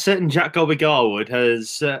a certain Jack Gobby Garwood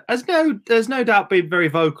has no doubt been very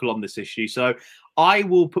vocal on this issue. So I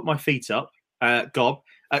will put my feet up. Gob,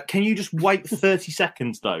 can you just wait 30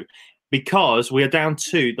 seconds, though? Because we are down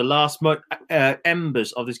to the last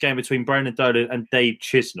embers of this game between Brendan Dolan and Dave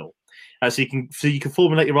Chisnell. So you can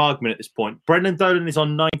formulate your argument at this point. Brendan Dolan is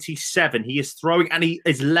on 97. He is throwing, and he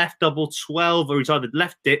is left double 12, or he's either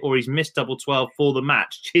left it or he's missed double 12 for the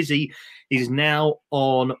match. Chizzy is now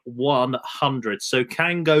on 100. So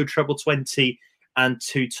can go treble 20 and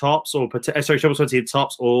two tops, treble 20 and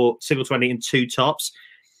tops, or single 20 and two tops,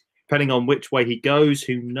 depending on which way he goes.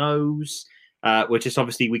 Who knows? Which is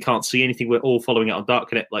obviously we can't see anything. We're all following it on Dark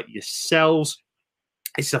Connect like yourselves.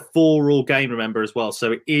 It's a 4-all game, remember, as well.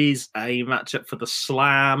 So it is a matchup for the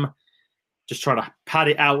slam. Just trying to pad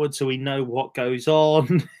it outward so we know what goes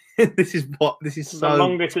on. This is so the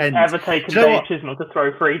longest tense. it's ever taken Dave Chisnell to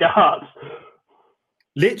throw 3 darts.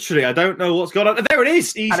 Literally, I don't know what's going on. There it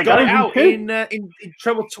is. He's got it out in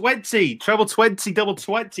treble 20. Treble 20, double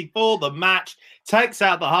 20 for the match. Takes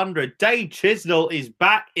out the 100. Dave Chisnell is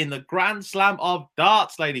back in the Grand Slam of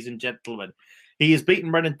darts, ladies and gentlemen. He has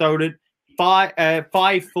beaten Brendan Dolan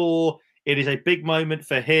 5-4. It is a big moment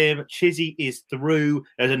for him. Chizzy is through.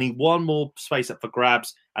 There's only one more space up for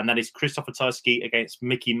grabs, and that is Krzysztof Ratajski against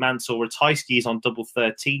Mickey Mansell. Ratajski is on double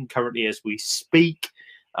 13 currently as we speak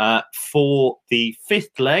for the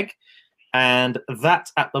 5th leg, and that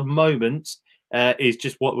at the moment is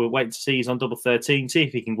just what we're waiting to see. He's on double 13. See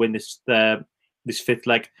if he can win this 5th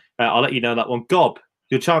leg. I'll let you know that one. Gob,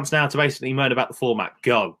 your chance now to basically moan about the format.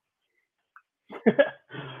 Go.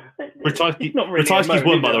 Ratajski's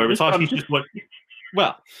won, by the way. Ratajski's just won.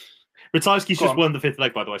 Well, Ratajski's just won the 5th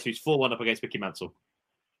leg, by the way, so he's 4-1 up against Mickey Mansell.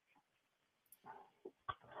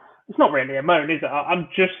 It's not really a moan, is it? I'm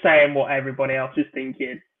just saying what everybody else is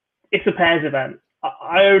thinking. It's a pairs event.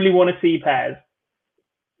 I only want to see pairs.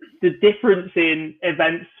 The difference in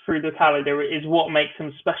events through the calendar is what makes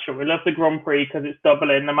them special. We love the Grand Prix because it's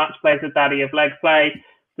doubling. The match play is the daddy of leg play.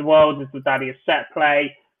 The World is the daddy of set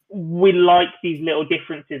play. We like these little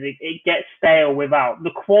differences. It gets stale without.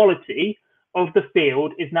 The quality of the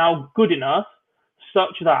field is now good enough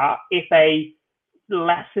such that if a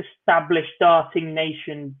less established darting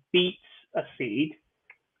nation beats a seed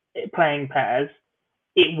playing pairs,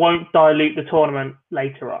 it won't dilute the tournament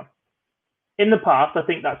later on. in the past, I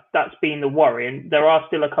think that's been the worry. And there are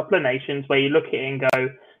still a couple of nations where you look at it and go,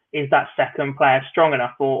 is that second player strong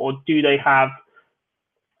enough, or do they have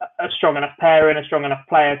a strong enough pair and a strong enough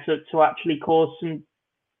player to actually cause some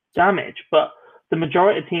damage? But the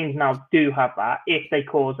majority of teams now do have that if they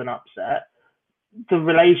cause an upset. The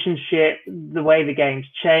relationship, the way the game's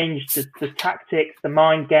changed, the tactics, the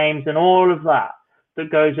mind games, and all of that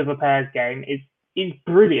goes with a pairs game is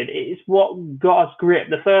brilliant. It's what got us grip.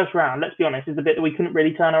 The first round, let's be honest, is the bit that we couldn't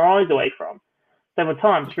really turn our eyes away from. There were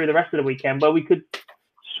times through the rest of the weekend where we could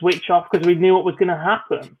switch off because we knew what was going to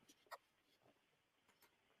happen.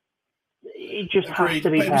 It just has to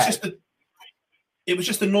be pairs. It was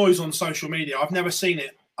just the noise on social media. I've never seen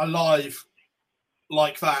it alive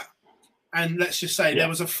like that. And let's just say there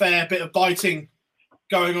was a fair bit of biting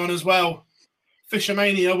going on as well.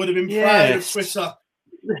 Fishermania would have been proud of Twitter.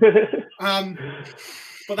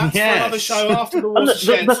 But that's for another show after the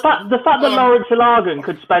watershed. The fact that Lawrence Ilagan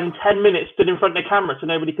could spend 10 minutes stood in front of the camera so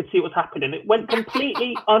nobody could see what's happening, it went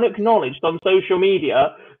completely unacknowledged on social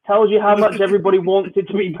media, tells you how much everybody wants it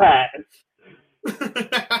to be pairs.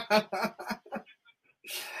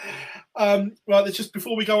 Right, just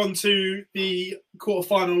before we go on to the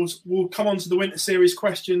quarterfinals, we'll come on to the Winter Series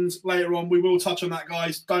questions later on. We will touch on that,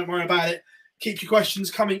 guys. Don't worry about it. Keep your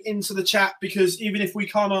questions coming into the chat, because even if we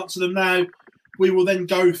can't answer them now, we will then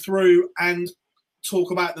go through and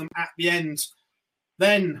talk about them at the end.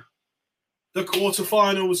 Then the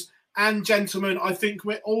quarterfinals. And gentlemen, I think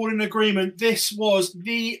we're all in agreement. This was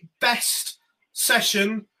the best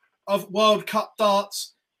session of World Cup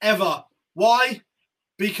darts ever. Why?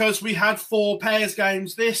 Because we had 4 pairs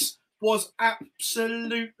games. This was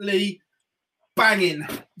absolutely banging,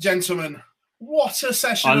 gentlemen. What a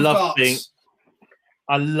session of darts.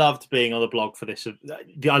 I loved being on the blog for this.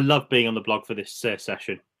 I love being on the blog for this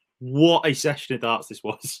session. What a session of darts this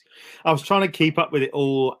was. I was trying to keep up with it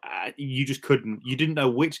all. You just couldn't. You didn't know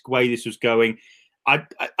which way this was going. I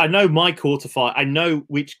know my quarterfinal. I know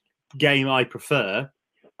which game I prefer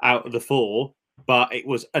out of the 4. But it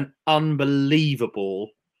was an unbelievable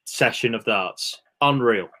session of darts.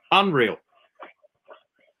 Unreal.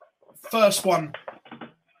 First one,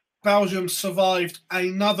 Belgium survived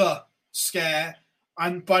another scare.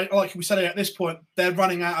 And like we said at this point, they're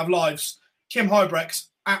running out of lives. Kim Huybrechts,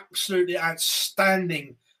 absolutely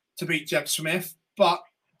outstanding to beat Jeb Smith. But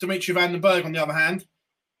Dimitri Van den Bergh, on the other hand,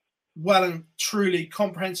 well and truly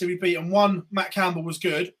comprehensively beaten. 1, Matt Campbell was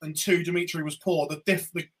good, and 2, Dimitri was poor.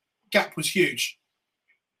 The gap was huge.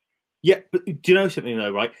 Yeah, but do you know something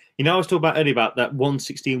though, right? You know, I was talking about earlier about that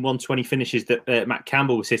 116, 120 finishes that Matt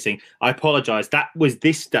Campbell was hitting. I apologise. That was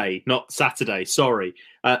this day, not Saturday. Sorry.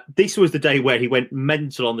 This was the day where he went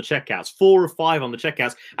mental on the checkouts, 4 or 5 on the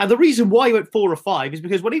checkouts. And the reason why he went 4 or 5 is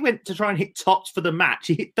because when he went to try and hit tops for the match,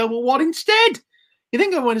 he hit double 1 instead. You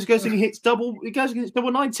think when he goes and he hits double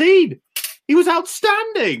 19. He was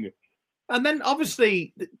outstanding. And then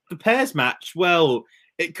obviously the pairs match, well,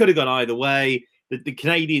 it could have gone either way. The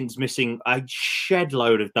Canadians missing a shed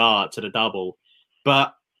load of darts at a double.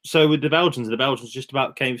 But so with the Belgians just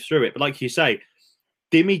about came through it. But like you say,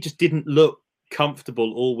 Dimmy just didn't look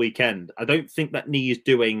comfortable all weekend. I don't think that knee is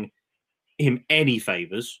doing him any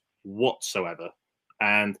favours whatsoever.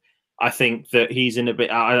 And I think that he's in a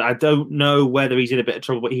bit... I don't know whether he's in a bit of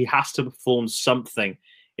trouble, but he has to perform something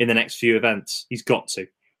in the next few events. He's got to.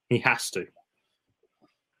 He has to.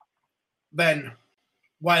 Then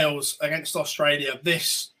Wales against Australia.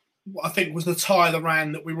 This, I think, was the tie of the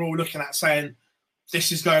round that we were all looking at saying,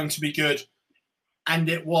 this is going to be good. And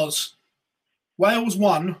it was. Wales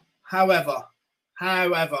won, however,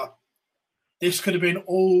 this could have been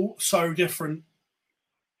all so different.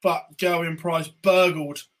 But Gerwyn Price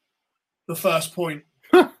burgled the first point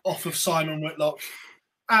off of Simon Whitlock.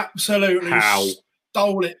 Absolutely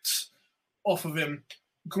stole it off of him.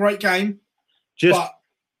 Great game, but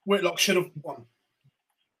Whitlock should have won.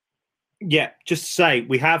 Yeah, just to say,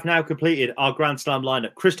 we have now completed our Grand Slam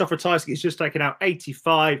lineup. Krzysztof Ratajski has just taken out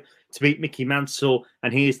 85 to beat Mickey Mansell,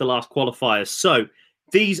 and he is the last qualifier. So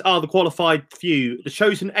these are the qualified few, the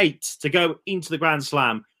chosen 8 to go into the Grand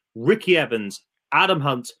Slam. Ricky Evans, Adam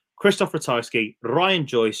Hunt, Krzysztof Ratajski, Ryan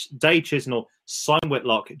Joyce, Dave Chisnell, Simon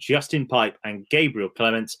Whitlock, Justin Pipe, and Gabriel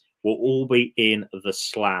Clements will all be in the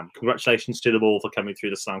Slam. Congratulations to them all for coming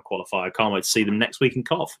through the Slam qualifier. I can't wait to see them next week in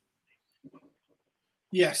Cov.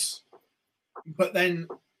 Yes. But then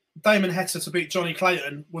Damon Heta to beat Johnny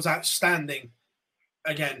Clayton was outstanding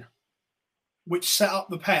again, which set up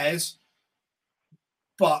the pairs.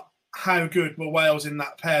 But how good were Wales in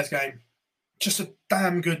that pairs game? Just a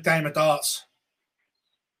damn good game of darts.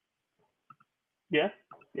 Yeah.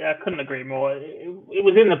 Yeah, I couldn't agree more. It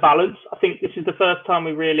was in the balance. I think this is the first time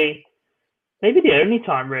we really, maybe the only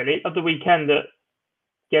time really, of the weekend that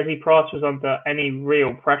Gezi Price was under any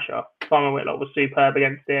real pressure. Simon Whitlock was superb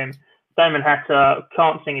against him. Damon Heta,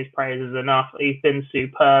 can't sing his praises enough. He's been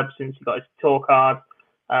superb since he got his tour card.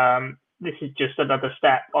 This is just another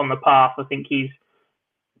step on the path. I think he's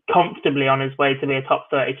comfortably on his way to be a top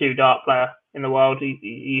 32 dart player in the world.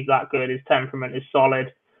 He's that good. His temperament is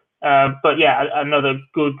solid. But yeah, another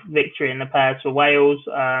good victory in the pairs for Wales,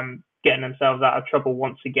 getting themselves out of trouble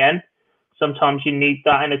once again. Sometimes you need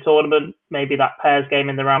that in a tournament. Maybe that pairs game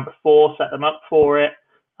in the round before set them up for it.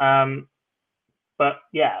 But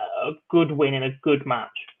yeah, a good win in a good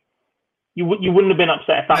match. You wouldn't have been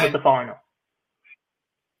upset if that was the final.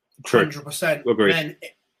 100%. Agreed. Then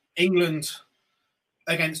England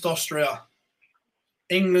against Austria.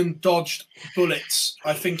 England dodged bullets.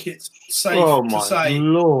 I think it's safe to say.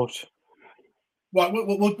 Lord. Right,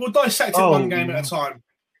 we'll dissect it one game at a time.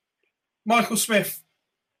 Michael Smith,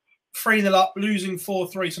 3-0 up, losing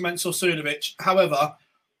 4-3 to Mensur Suljovic. However,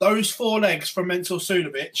 those 4 legs from Mensur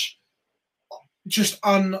Suljovic, just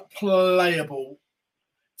unplayable.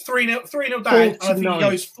 3-0 down, and I think he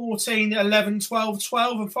goes 14, 11, 12,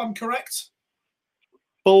 12, if I'm correct.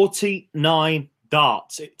 49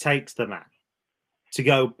 darts it takes the man to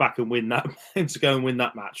go back and win that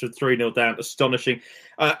match with 3-0 down. Astonishing.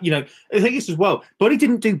 I think it's as well, but he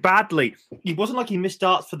didn't do badly. It wasn't like he missed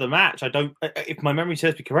darts for the match. If my memory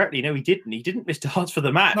serves me correctly, no, he didn't. He didn't miss darts for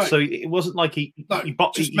the match. No. So it wasn't like he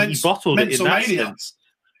bottled it in that sense.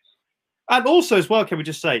 And also as well, can we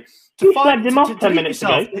just say, you flagged him off 10 minutes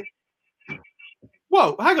ago.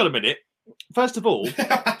 Well, hang on a minute. First of all,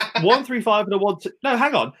 135 and a 1. No,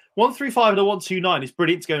 hang on. 135 and a 129 is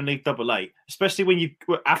brilliant to go and leave double 8, especially when you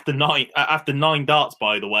after 9 darts.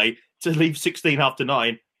 By the way, to leave 16 after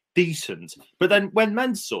 9, decent. But then when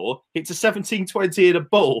Mensur hits a 17-20 in a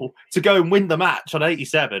ball to go and win the match on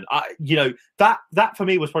 87, that for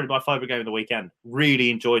me was probably my favourite game of the weekend. Really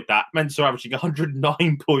enjoyed that. Mensur averaging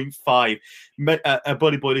 109.5.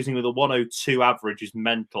 Bully Boy losing with a 102 average is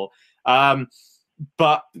mental.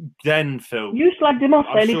 But then, Phil, you slagged him off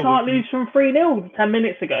saying he can't lose from 3-0 10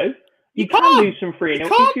 minutes ago. You can lose from 3-0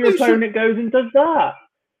 if your opponent goes and does that.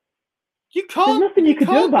 You can't. There's nothing you can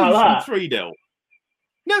do about that. 3-0.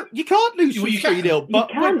 No, you can't lose from 3-0. But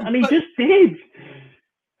you can, and he just did.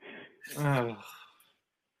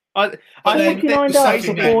 I 49 darts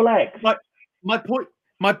for 4 legs.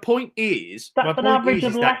 My point is that's an average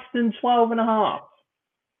of less than 12.5.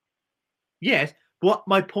 Yes. What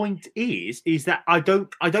my point is that I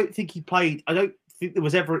don't think he played. I don't think there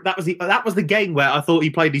was ever that was the game where I thought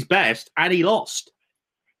he played his best and he lost.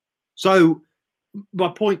 So my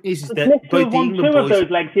point is that both the England boys, 2 of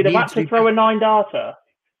those legs, he'd have had to throw a 9-darter.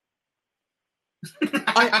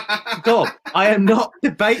 I am not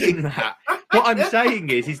debating that. What I'm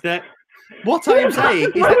saying is that what I am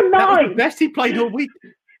saying is that was the best he played all week.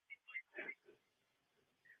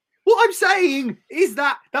 What I'm saying is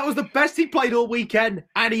that was the best he played all weekend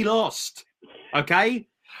and he lost. Okay?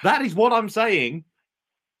 That is what I'm saying.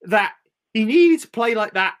 That he needed to play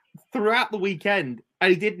like that throughout the weekend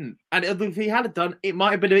and he didn't. And if he had done, it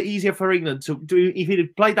might have been a bit easier for England to do. If he'd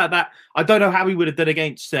have played like that, I don't know how he would have done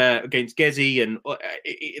against Gezi and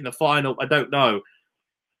in the final. I don't know.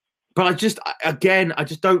 But I just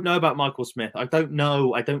don't know about Michael Smith. I don't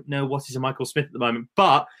know what is a Michael Smith at the moment.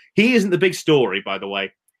 But he isn't the big story, by the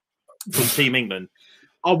way, from Team England.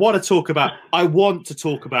 I want to talk about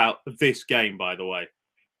this game, by the way.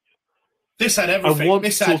 This had everything.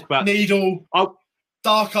 This had needle,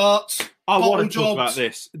 dark arts. I want to talk about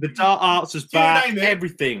this. The dark arts is back.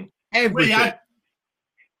 Everything. Peter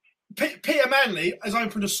Manley has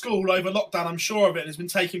opened a school over lockdown. I'm sure of it, and has been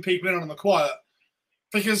taking people in on the quiet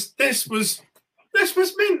because this was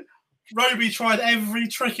mint. Roby tried every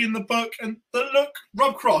trick in the book, and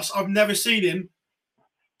Rob Cross. I've never seen him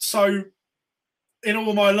so in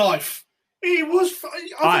all my life. He was. I think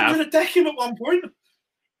he was going to deck him at one point.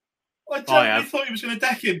 I genuinely thought he was going to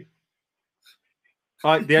deck him.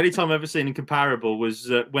 The only time I've ever seen him comparable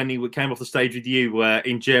was when he came off the stage with you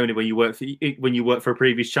in Germany when you worked for a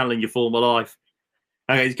previous channel in your former life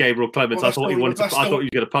against Gabriel Clemens. I thought he was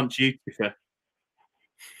going to punch you. To be fair.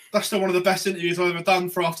 That's still one of the best interviews I've ever done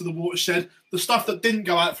for After the Watershed. The stuff that didn't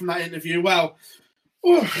go out from that interview, well,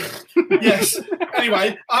 yes.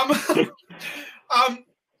 Anyway, I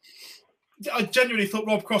genuinely thought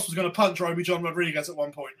Rob Cross was going to punch Roby John Rodriguez at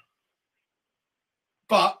one point.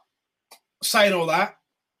 But saying all that,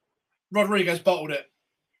 Rodriguez bottled it.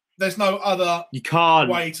 There's no other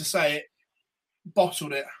way to say it.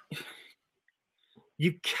 Bottled it.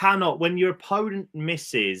 You cannot, when your opponent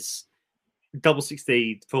misses double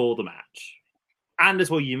 16 for the match, and as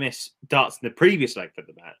well you miss darts in the previous leg for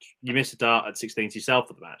the match, you miss a dart at 16 to yourself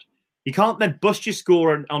for the match. You can't then bust your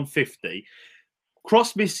score on 50.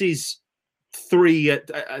 Cross misses 3 at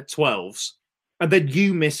 12s, and then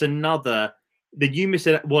you miss another. Then you miss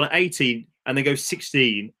one at 18, and then go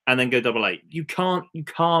 16, and then go double 8. You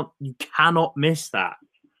cannot miss that.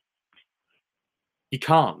 You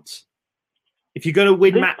can't. If you're going to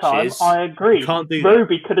win matches, time, I agree. You can't do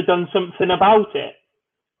Roby could have done something about it.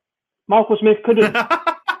 Michael Smith couldn't.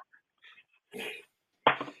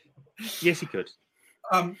 Yes, he could.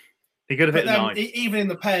 He could have hit then, 9. Even in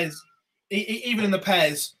the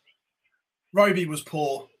pairs, Roby was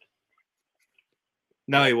poor.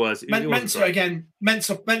 No, he was. Mensah again.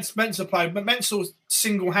 Mensah played, but Mensah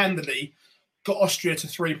single-handedly got Austria to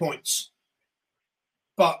 3 points.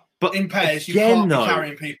 But in pairs, you can't be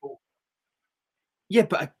carrying people. Yeah,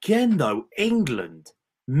 but again, though, England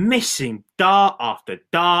missing dart after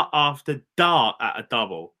dart after dart at a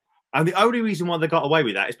double. And the only reason why they got away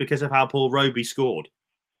with that is because of how Paul Roby scored.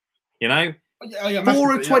 You know?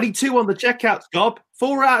 4 of 22 on the checkouts, Gob.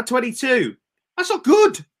 4 out of 22. That's not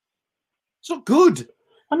good. It's not good.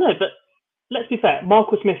 I know, but let's be fair.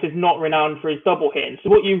 Michael Smith is not renowned for his double hitting. So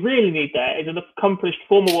what you really need there is an accomplished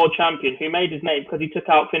former world champion who made his name because he took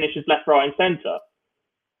out finishes left, right, and centre.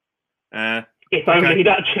 If only he'd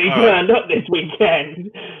actually turned up this weekend.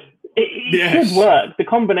 It should work. The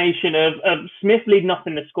combination of Smith leading up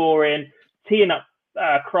in the scoring, teeing up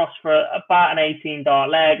Cross for about an 18 dart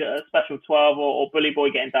leg, a special 12, or Bully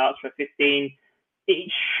Boy getting darts for 15. It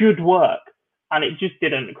should work. And it just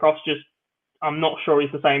didn't. Cross I'm not sure he's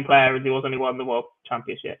the same player as he was when he won the World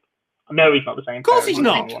Championship. I know he's not the same player. Of course he's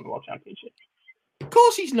not. He won the World Championship. Of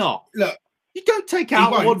course he's not. Look, you don't take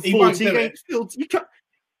out 140 against Phil.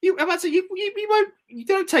 You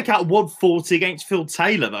don't take out 140 against Phil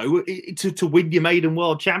Taylor though to win your maiden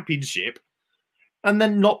World Championship, and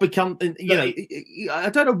then not become. I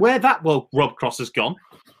don't know where that Rob Cross has gone.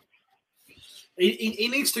 He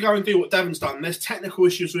needs to go and do what Devon's done. There's technical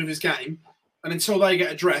issues with his game, and until they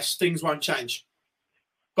get addressed, things won't change.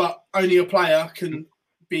 But only a player can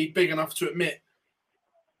be big enough to admit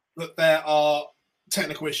that there are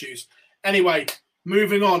technical issues. Anyway,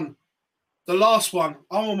 moving on. The last one,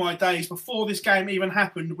 oh my days, before this game even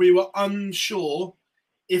happened, we were unsure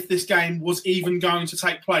if this game was even going to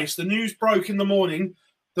take place. The news broke in the morning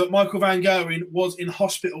that Michael van Gerwen was in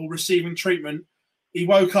hospital receiving treatment. He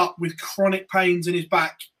woke up with chronic pains in his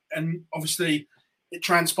back, and obviously it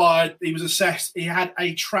transpired. He was assessed. He had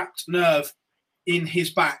a trapped nerve in his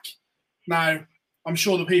back. Now, I'm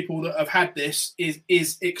sure the people that have had this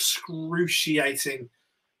is excruciating.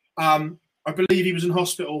 I believe he was in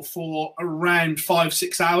hospital for around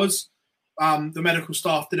 5-6 hours. The medical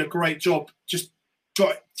staff did a great job just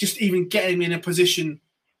even getting him in a position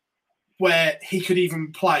where he could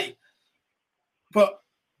even play. But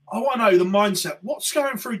I want to know the mindset. What's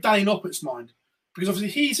going through Danny Noppert's mind? Because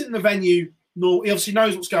obviously he's in the venue. He obviously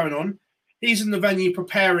knows what's going on. He's in the venue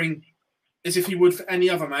preparing as if he would for any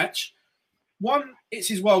other match. 1, it's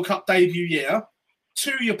his World Cup debut year.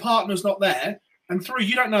 2, your partner's not there. And 3,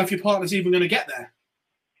 you don't know if your partner's even going to get there.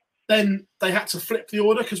 Then they had to flip the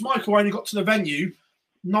order because Michael only got to the venue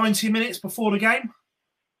 90 minutes before the game.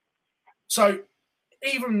 So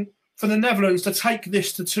even for the Netherlands to take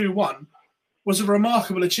this to 2-1 was a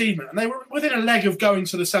remarkable achievement. And they were within a leg of going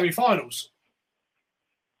to the semi-finals.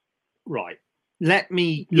 Right. Let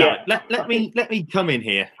me come in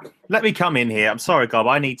here. Let me come in here. I'm sorry, Gob.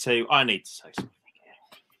 I need to say something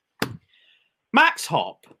here. Max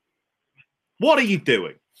Hopp. What are you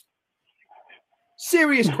doing?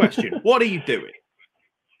 Serious question. What are you doing?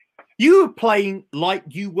 You were playing like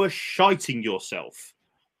you were shiting yourself.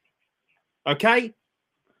 Okay?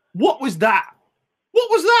 What was that?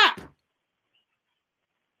 What was that?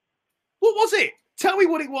 What was it? Tell me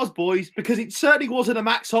what it was, boys, because it certainly wasn't a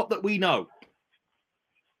Max Hopp that we know.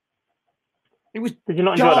 It was. Did you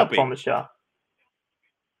not enjoy that performance, Jar?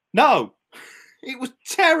 No. It was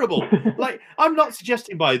terrible. I'm not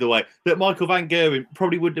suggesting, by the way, that Michael van Gerwen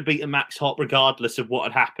probably wouldn't have beaten Max Hopp regardless of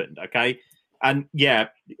what had happened, okay? And, yeah,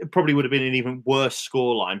 it probably would have been an even worse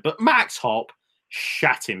scoreline. But Max Hopp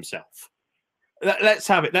shat himself. Let's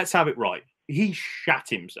have it right. He shat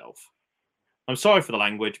himself. I'm sorry for the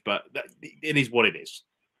language, but it is what it is.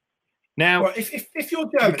 Now, well, if you're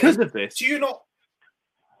German, because of this, do you not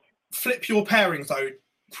flip your pairings, though,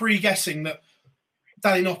 pre-guessing that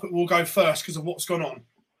Danny Noppert will go first because of what's gone on?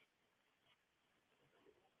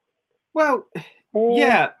 Well,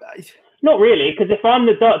 yeah. Not really, because if I'm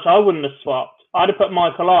the Dutch, I wouldn't have swapped. I'd have put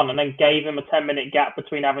Michael on and then gave him a 10-minute gap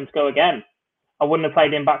between having to go again. I wouldn't have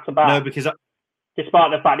played him back to back. No, because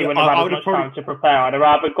despite the fact he wouldn't have had as much time to prepare, I'd have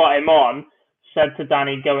rather got him on, said to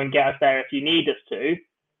Danny, go and get us there if you need us to,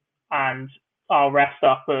 and I'll rest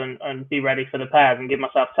up and be ready for the pairs and give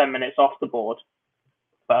myself 10 minutes off the board.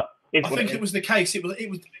 But I think it was the case. It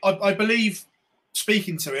was. I believe,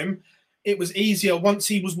 speaking to him, it was easier once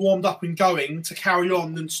he was warmed up and going to carry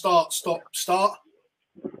on than start, stop, start.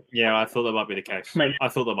 Yeah, I thought that might be the case. I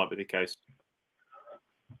thought that might be the case.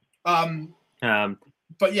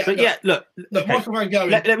 But yeah, look, okay. Michael Van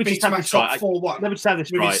Gerwen let me just have this right. 4-1. Let me just have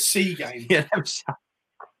this with right. His C game. Yeah,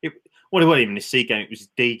 it wasn't even his C game. It was his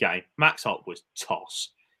D game. Max Hopp was toss,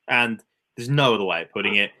 and there's no other way of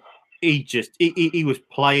putting it. He was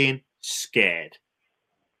playing scared,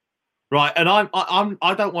 right? And I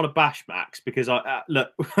don't want to bash Max because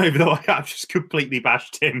look, even though I've just completely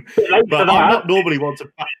bashed him, but I'm not normally one to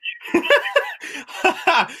bash.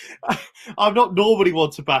 I'm not normally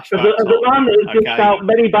one to bash Max. As a man that has just out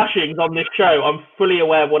many bashings on this show, I'm fully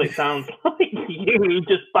aware what it sounds like. You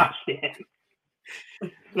just bashed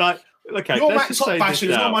him. Like, okay, your Max Hopp bashing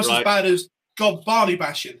is almost as bad as God Barney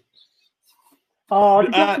bashing. Oh,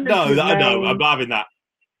 no, I'm not having that.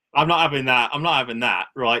 I'm not having that.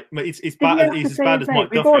 Right? It's bad. He's as bad as Mike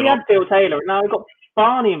Duffy. We've already had Phil Taylor, and now we've got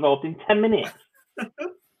Barney involved in 10 minutes.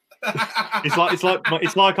 It's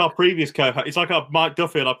like our previous co-host. It's like our Mike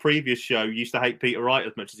Duffy on our previous show used to hate Peter Wright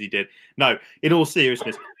as much as he did. No, in all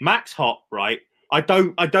seriousness, Max Hopp, right? I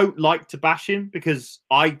don't like to bash him because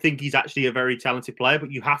I think he's actually a very talented player,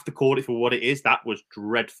 but you have to call it for what it is. That was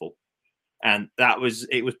dreadful, and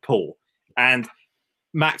it was poor. And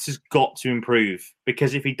Max has got to improve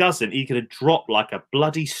because if he doesn't, he could have dropped like a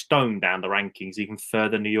bloody stone down the rankings even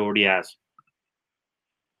further than he already has.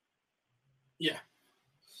 Yeah.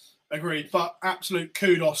 Agreed, but absolute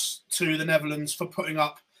kudos to the Netherlands for putting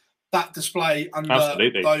up that display under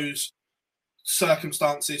those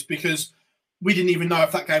circumstances because we didn't even know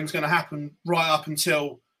if that game was going to happen right up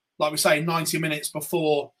until, like we say, 90 minutes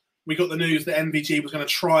before we got the news that MVG was going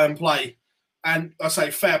to try and play. And I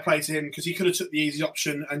say fair play to him because he could have took the easy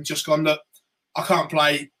option and just gone, look, I can't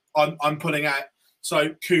play, I'm pulling out.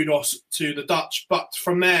 So kudos to the Dutch. But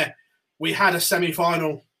from there, we had a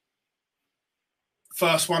semi-final.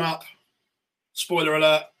 First one up, spoiler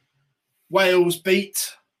alert, Wales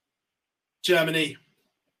beat Germany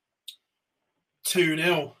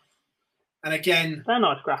 2-0. And again, they're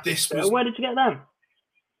nice graphics. Where did you get them?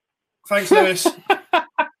 Thanks, Lewis.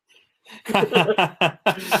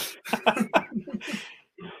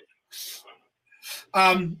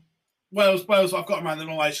 Wales, I've got them around the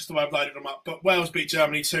long way, it's just the way I've loaded them up. But Wales beat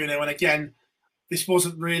Germany 2-0. And again, this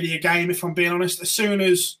wasn't really a game, if I'm being honest. As soon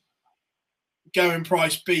as Gerwyn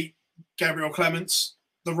Price beat Gabriel Clemens,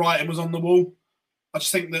 the writing was on the wall. I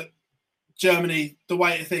just think that Germany, the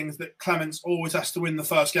way of things, that Clemens always has to win the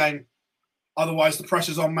first game. Otherwise, the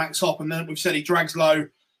pressure's on Max Hopp. And then we've said he drags low.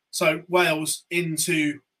 So Wales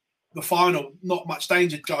into the final. Not much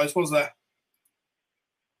danger, guys, was there?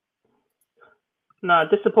 No,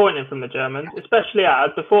 disappointing from the Germans, especially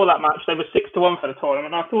as before that match they were 6-1 for the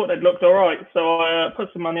tournament. I thought they'd looked all right, so I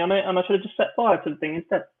put some money on it, and I should have just set fire to the thing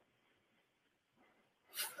instead.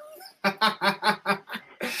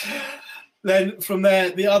 Then from there,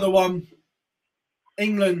 the other one,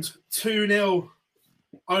 England 2-0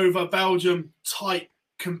 over Belgium. Tight,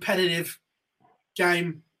 competitive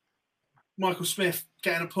game. Michael Smith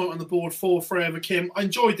getting a point on the board, 4-3 over Kim. I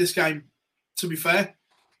enjoyed this game, to be fair.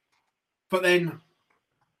 But then,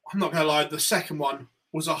 I'm not going to lie, the second one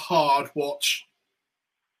was a hard watch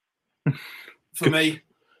for me.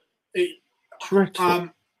 Right.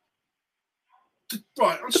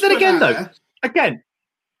 But then again, right?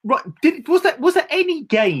 Was there any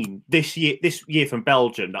game this year from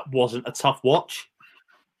Belgium that wasn't a tough watch?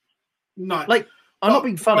 No. Like, I'm not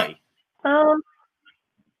being funny. I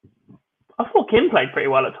thought Kim played pretty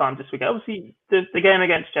well at times this week. Obviously, the game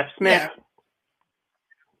against Jeff Smith,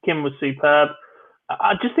 Kim was superb.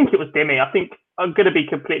 I just think it was Dimmy. I think, I'm going to be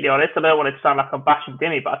completely honest, I don't want it to sound like I'm bashing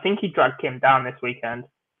Dimmy, but I think he dragged Kim down this weekend.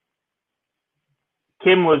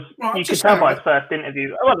 Kim was, you could tell by his first interview,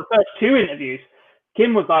 the first two interviews,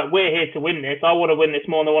 Kim was like, we're here to win this. I want to win this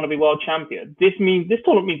more than I want to be world champion. This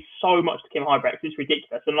tournament means so much to Kim Huybrechts. It's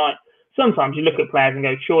ridiculous. And like, sometimes you look at players and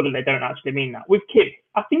go, surely they don't actually mean that. With Kim,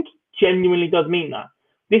 I think he genuinely does mean that.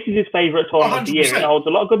 This is his favourite tournament of the year. And it holds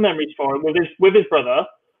a lot of good memories for him with his brother.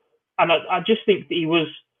 And I just think that he was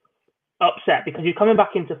upset because he's coming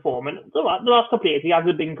back into form. And the last couple of years, he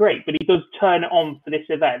hasn't been great, but he does turn it on for this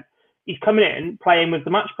event. He's coming in, playing with the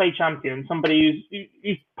match play champion, somebody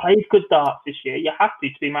who's played good darts this year. You have to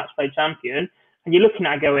be match play champion. And you're looking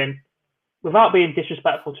at it going, without being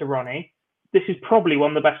disrespectful to Ronnie, this is probably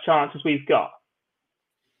one of the best chances we've got.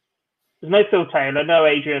 There's no Phil Taylor, no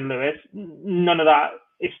Adrian Lewis, none of that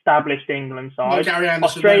established England side. No Gary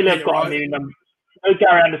Anderson, Australia have got a new number. No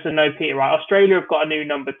Gary Anderson, no Peter Wright. Australia have got a new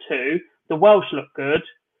number 2. The Welsh look good,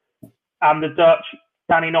 and the Dutch,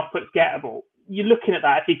 Danny Noppert's gettable. You're looking at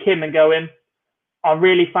that if you're Kim and going, I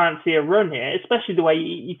really fancy a run here, especially the way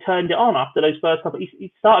he turned it on after those first couple.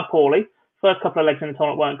 He started poorly. First couple of legs in the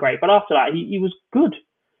tournament weren't great, but after that, he was good.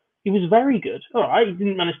 He was very good. All right, he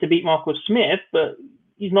didn't manage to beat Marcus Smith, but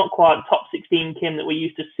he's not quite the top 16 Kim that we're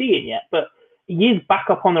used to seeing yet. But he is back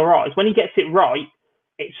up on the rise. When he gets it right,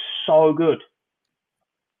 it's so good.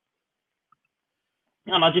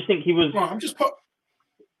 And I just think he was... Right,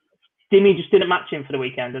 Dimmy just didn't match him for the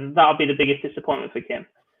weekend, and that'll be the biggest disappointment for Kim.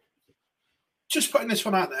 Just putting this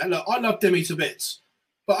one out there. Look, I love Dimmy to bits,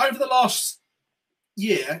 but over the last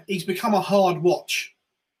year, he's become a hard watch.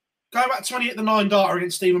 Going back to when he hit the 9-darter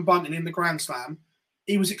against Stephen Bunting in the Grand Slam,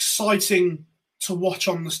 he was exciting to watch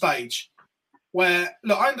on the stage. Where,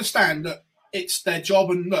 look, I understand that it's their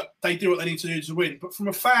job and, look, they do what they need to do to win. But from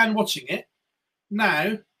a fan watching it,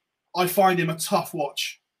 now I find him a tough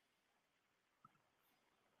watch.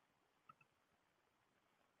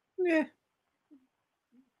 Yeah.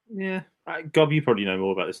 Gob, you probably know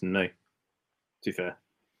more about this than me, to be fair.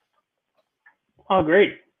 I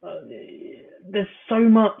agree. There's so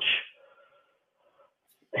much.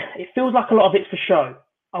 It feels like a lot of it's for show.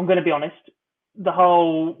 I'm going to be honest. The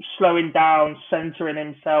whole slowing down, centering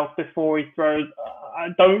himself before he throws, I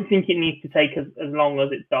don't think it needs to take as long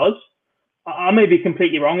as it does. I may be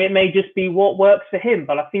completely wrong. It may just be what works for him,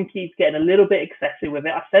 but I think he's getting a little bit excessive with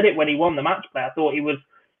it. I said it when he won the match play. I thought he was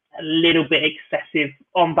a little bit excessive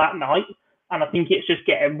on that night, and I think it's just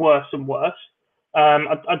getting worse and worse.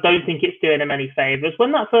 I don't think it's doing him any favours.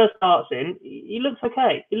 When that first starts in, he looks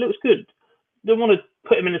okay. He looks good. Don't want to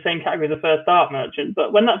put him in the same category as the first start merchant,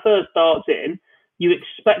 but when that first starts in, you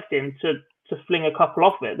expect him to fling a couple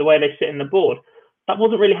off it, the way they sit in the board. That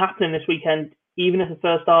wasn't really happening this weekend, even if the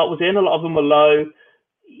first start was in. A lot of them were low.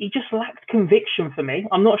 He just lacked conviction for me.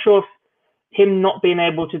 I'm not sure if him not being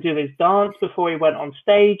able to do his dance before he went on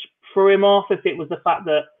stage threw him off, if it was the fact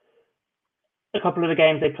that a couple of the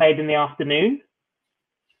games they played in the afternoon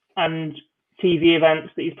and TV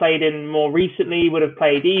events that he's played in more recently would have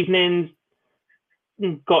played evenings,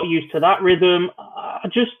 got used to that rhythm. I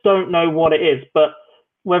just don't know what it is, but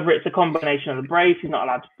whether it's a combination of the brace, he's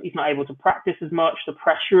not able to practice as much, the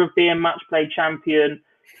pressure of being match play champion,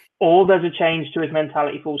 or there's a change to his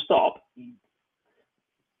mentality full stop.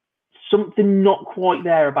 Something not quite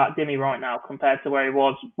there about Dimmy right now compared to where he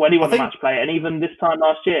was when he won the match play and even this time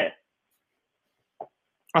last year.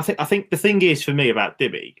 I think the thing is for me about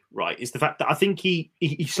Dimmy, right, is the fact that I think he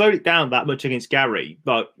slowed it down that much against Gary,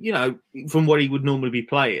 but from what he would normally be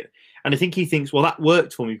playing, and I think he thinks, well, that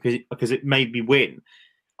worked for me because it made me win.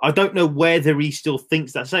 I don't know whether he still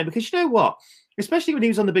thinks that same, because you know what, especially when he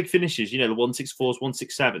was on the big finishes, the 164s,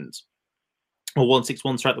 167s, or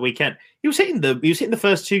 161s throughout the weekend, he was hitting the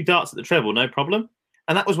first 2 darts at the treble, no problem,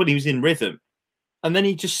 and that was when he was in rhythm, and then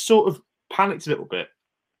he just sort of panicked a little bit.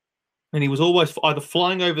 And he was always either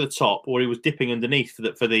flying over the top or he was dipping underneath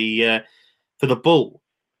for the ball.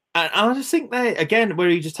 And I just think there again where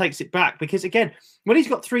he just takes it back, because again when he's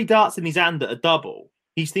got 3 darts in his hand at a double,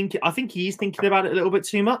 I think he is thinking about it a little bit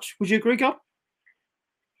too much. Would you agree, Gob?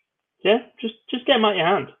 Yeah, just get him out your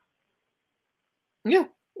hand. Yeah,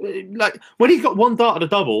 like when he's got 1 dart at a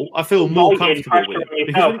double, I feel more comfortable with it.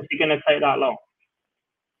 Because it's going to take that long.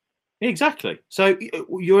 Exactly. So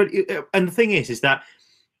and the thing is that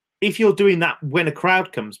if you're doing that when a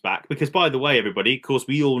crowd comes back, because by the way, everybody, of course,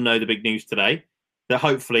 we all know the big news today that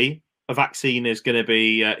hopefully a vaccine is going to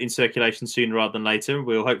be in circulation sooner rather than later.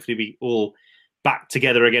 We'll hopefully be all back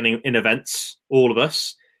together again in events, all of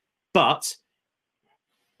us. But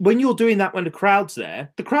when you're doing that when the crowd's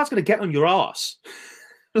there, the crowd's going to get on your arse.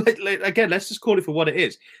 Again, let's just call it for what it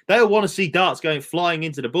is. They'll want to see darts going flying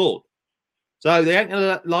into the board. So they ain't going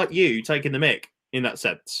to like you taking the mick. In that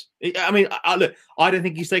sense, I mean, look, I don't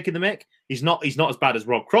think he's taking the mick. He's not as bad as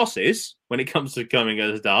Rob Cross is when it comes to coming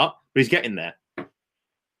as a dart, but he's getting there.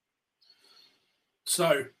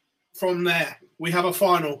 So from there, we have a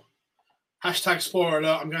final. Hashtag spoiler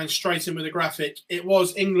alert. I'm going straight in with a graphic. It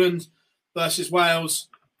was England versus Wales,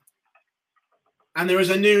 and there is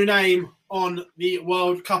a new name on the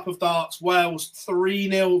World Cup of Darts. Wales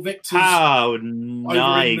 3-0 victors. How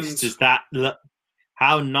nice does that look?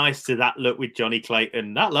 How nice did that look with Johnny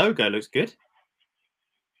Clayton? That logo looks good.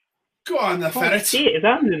 Go on, the ferret. See it, his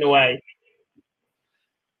hand in the way.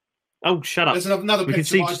 Oh, shut up. There's another we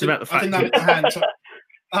picture. Can see just about the fact I didn't have it to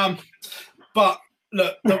hand. So, but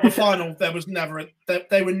look, the final, there was never.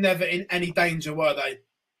 They were never in any danger, were they?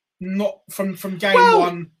 Not from game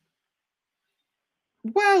one.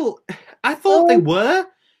 Well, I thought they were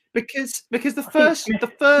because the first Smith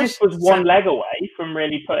was one leg away from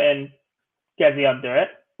really putting Gezi under it.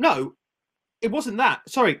 No, it wasn't that.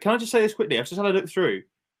 Sorry, can I just say this quickly? I've just had a look through.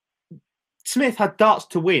 Smith had darts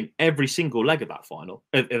to win every single leg of that final.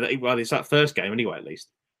 Well, it's that first game anyway, at least.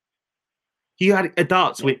 He had a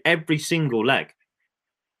dart to win every single leg.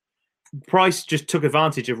 Price just took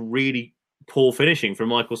advantage of really poor finishing from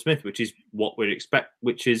Michael Smith, which is what we'd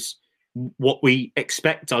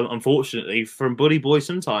expect, unfortunately, from Buddy Boy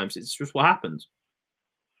sometimes. It's just what happens.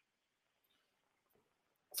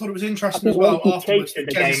 I thought it was interesting as well afterwards. The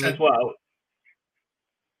game as well.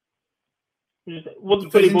 Once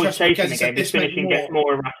Buddy Boy's chasing the game, his finishing gets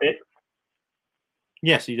more erratic.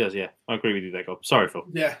 Yes, he does, yeah. I agree with you there, Gob. Sorry, Phil.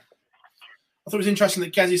 Yeah. I thought it was interesting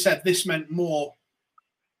that Gezi said this meant more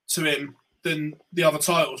to him than the other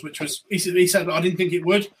titles, which was, he said, I didn't think it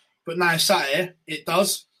would, but now sat here, it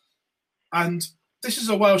does. And this is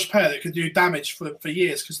a Welsh pair that could do damage for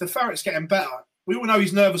years because the ferret's getting better. We all know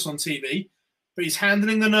he's nervous on TV, but he's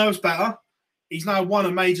handling the nerves better. He's now won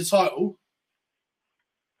a major title.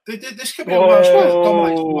 This could be a Welsh pair that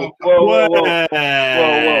dominates the World Cup.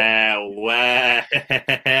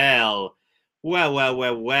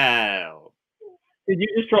 Well. Did you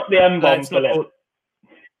just drop the M-bomb, Philip?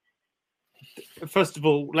 First of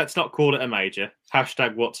all, let's not call it a major.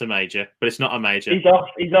 Hashtag what's a major, but it's not a major. He's off.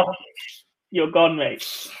 You're gone, mate.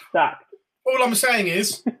 Sacked. All I'm saying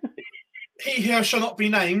is, he who shall not be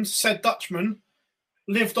named, said Dutchman,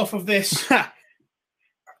 lived off of this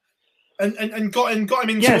and got him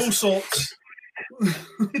into all sorts.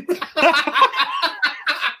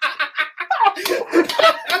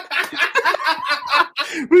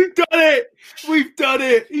 We've done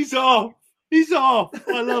it. He's off.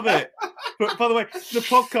 I love it. But by the way, the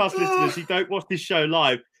podcast listeners who don't watch this show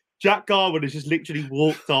live, Jack Garwood has just literally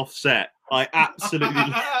walked off set. I absolutely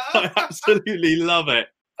love it.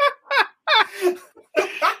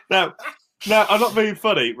 Now, I'm not being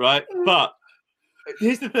funny, right? But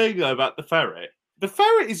here's the thing, though, about the ferret. The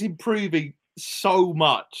ferret is improving so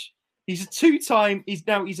much. He's a two-time. He's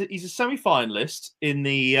a semi-finalist in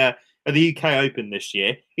the UK Open this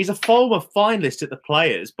year. He's a former finalist at the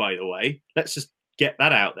Players, by the way. Let's just get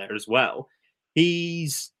that out there as well.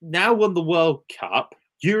 He's now won the World Cup,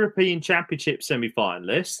 European Championship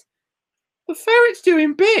semi-finalist. The ferret's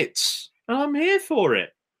doing bits, and I'm here for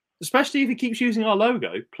it. Especially if he keeps using our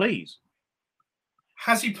logo, please.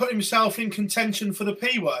 Has he put himself in contention for the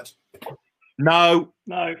P word? No.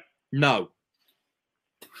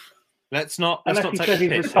 Let's not take the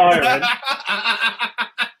piss.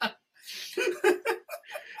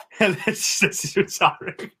 This is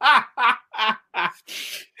retiring.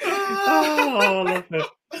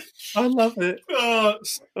 I love it.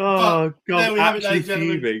 Oh, God, actually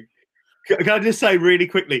fuming. Can I just say really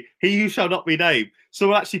quickly, he who shall not be named,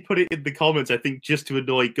 someone actually put it in the comments, I think, just to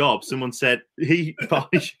annoy Gob. Someone said,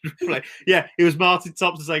 Barney should play. Yeah, it was Martin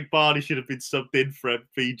Thompson saying Barney should have been subbed in for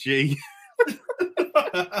MVG.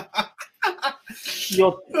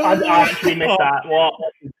 I actually missed that. What?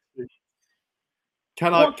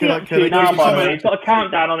 Can I now, by the way, he's got a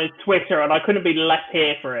countdown on his Twitter, and I couldn't be less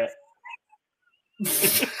here for it.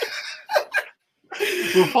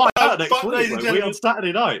 We'll find out next week. We're on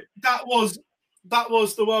Saturday night. That was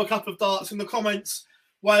the World Cup of Darts. In the comments,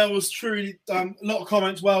 Wales truly a lot of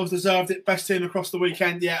comments. Wales deserved it. Best team across the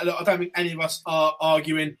weekend. Yeah, look, I don't think any of us are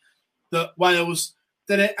arguing that Wales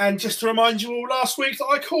did it. And just to remind you all, last week that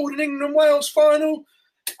I called an England-Wales final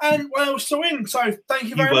and Wales to win. So thank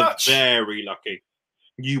you very much. You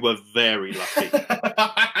were very lucky.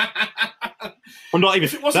 Well, not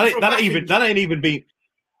even that ain't even been.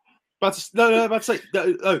 But no, I'd say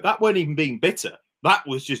that weren't even being bitter. That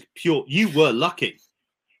was just pure. You were lucky.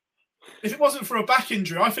 If it wasn't for a back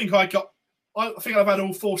injury, I think I've had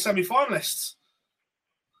all four semi-finalists.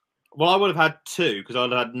 Well, I would have had two because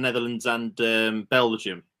I'd have had Netherlands and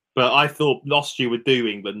Belgium. But I thought Austria would do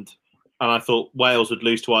England, and I thought Wales would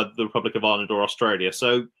lose to either the Republic of Ireland or Australia.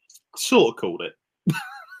 So, sort of called it.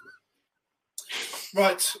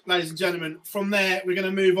 Right, ladies and gentlemen. From there, we're going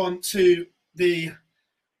to move on to the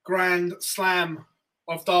Grand Slam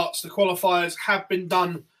of darts. The qualifiers have been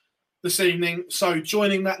done this evening. So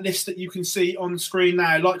joining that list that you can see on screen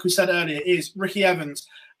now, like we said earlier, is Ricky Evans,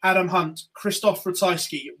 Adam Hunt, Christoph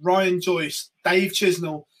Ratajski, Ryan Joyce, Dave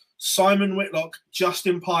Chisnell, Simon Whitlock,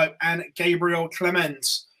 Justin Pipe, and Gabriel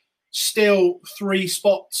Clemens. Still 3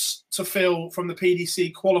 spots to fill from the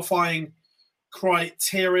PDC qualifying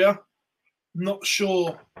criteria. Not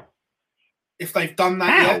sure if they've done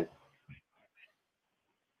that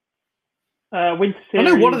yet. Winter Series,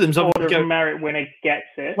 I know one of them's order of merit winner gets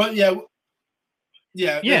it. Well, yeah.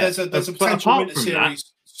 There's a potential Winter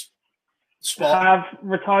Series spot. Have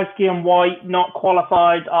Ratajski and White not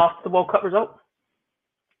qualified after the World Cup result?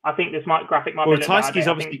 I think this graphic might be a little bit.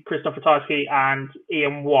 I think Christoph Ratajski and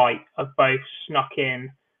Ian White have both snuck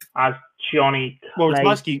in as Johnny Clayton.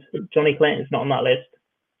 Well, Johnny Clayton's not on that list.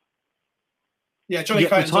 Yeah, Johnny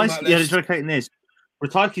Clayton's on that list. Yeah, Johnny Clayton is.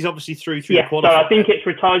 Ratajski's obviously through the qualifier. So I think it's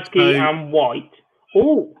Ratajski and White.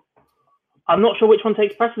 Oh, I'm not sure which one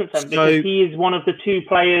takes precedence then, because he is one of the 2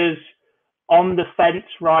 players on the fence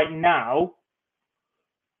right now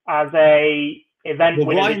as a event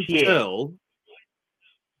winner this year.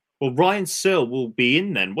 Ryan Searle will be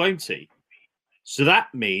in then, won't he? So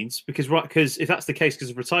that means, because if that's the case, because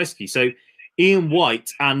of Ratajski, so Ian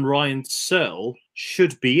White and Ryan Searle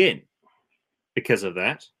should be in because of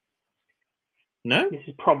that. No? This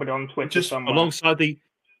is probably on Twitter somewhere.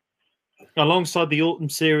 Alongside the autumn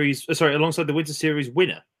series, alongside the winter series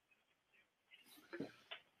winner.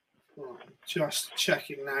 Just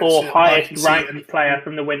checking now. Or highest ranked player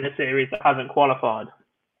from the winter series that hasn't qualified.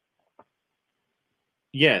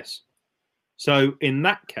 Yes. So in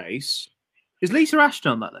that case, is Lisa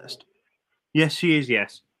Ashton on that list? Yes, she is.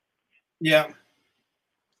 Yes. Yeah.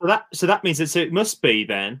 So that means that it must be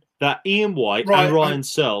then that Ian White and Ryan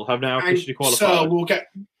Searle have now officially qualified. Searle will get.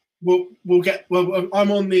 Well,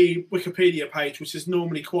 I'm on the Wikipedia page, which is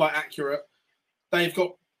normally quite accurate. They've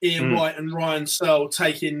got Ian White and Ryan Searle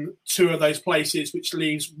taking 2 of those places, which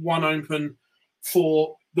leaves 1 open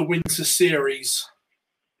for the winter series.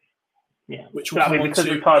 Yeah, which will come on because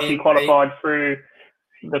Ratajski qualified through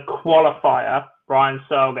the qualifier. Ryan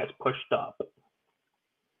Searle gets pushed up.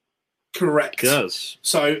 Correct. It does.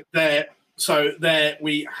 So there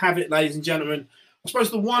we have it, ladies and gentlemen. I suppose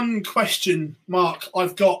the one question mark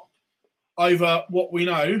I've got over what we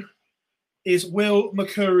know is, will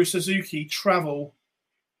Mikuru Suzuki travel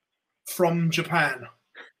from Japan?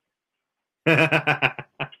 She is.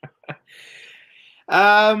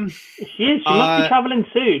 She must be travelling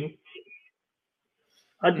soon.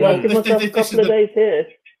 I'd give myself a couple of days here.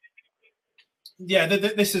 Yeah,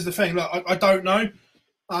 this is the thing. Look, I don't know.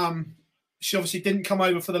 She obviously didn't come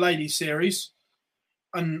over for the ladies' series,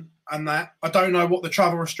 and that I don't know what the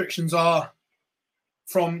travel restrictions are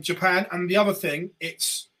from Japan. And the other thing,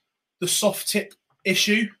 it's the soft tip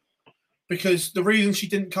issue, because the reason she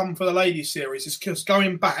didn't come for the ladies' series is because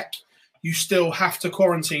going back, you still have to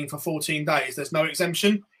quarantine for 14 days. There's no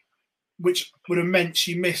exemption, which would have meant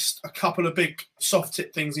she missed a couple of big soft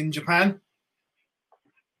tip things in Japan.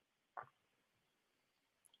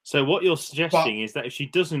 So what you're suggesting is that if she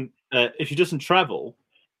doesn't travel,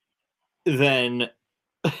 then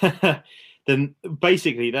then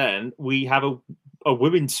basically we have a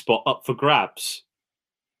women's spot up for grabs.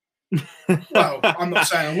 Well, I'm not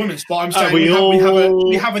saying a women's spot. I'm saying we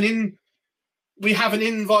have an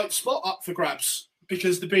invite spot up for grabs,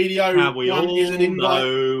 because the BDO one is an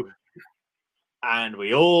invite. And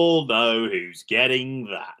we all know who's getting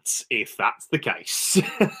that, if that's the case.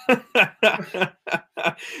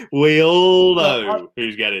 We all know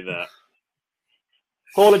who's getting that.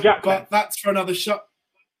 Paula Jackson. But that's for another shot.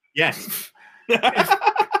 Yes.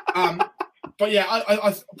 But yeah,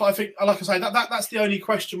 I think, like I say, that's the only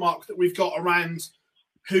question mark that we've got around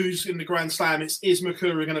who's in the Grand Slam. Is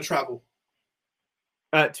Mikuru going to travel?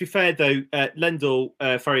 To be fair, though, Lendl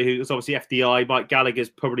Ferry, who was obviously FDI, Mike Gallagher's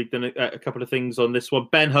probably done a couple of things on this one.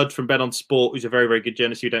 Ben Hudd from Ben on Sport, who's a very, very good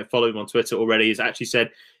journalist who don't follow him on Twitter already, has actually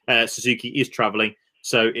said Suzuki is travelling.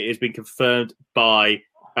 So it has been confirmed by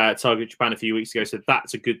Target Japan a few weeks ago. So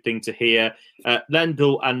that's a good thing to hear.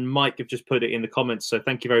 Lendl and Mike have just put it in the comments. So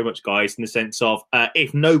thank you very much, guys, in the sense of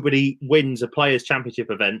if nobody wins a Players'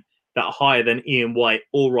 Championship event that are higher than Ian White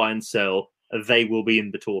or Ryan Searle, they will be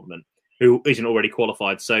in the tournament, who isn't already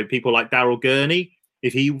qualified. So people like Daryl Gurney,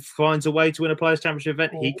 if he finds a way to win a Players' Championship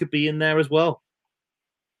event, he could be in there as well.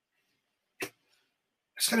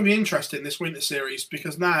 It's going to be interesting, this winter series,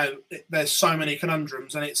 because now there's so many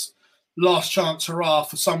conundrums, and it's last chance hurrah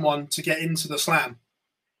for someone to get into the slam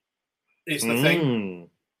is the thing.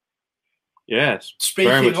 Yes.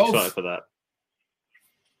 Speaking very much of excited for that.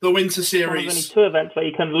 The winter series. There's only 2 events where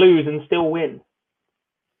you can lose and still win.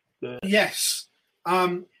 Yes.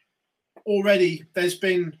 Already there's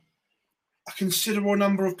been a considerable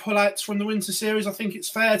number of pullouts from the winter series. I think it's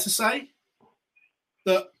fair to say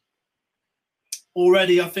that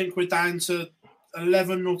already I think we're down to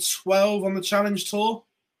 11 or 12 on the Challenge Tour.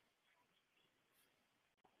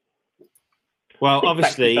 Well,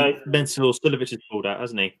 obviously, Exactly. Mensur Suljovic has pulled out,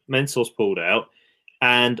 hasn't he? Mensur's pulled out.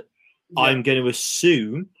 And I'm going to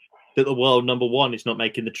assume that the world number one is not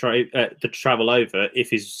making the travel over if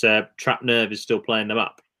his trapped nerve is still playing them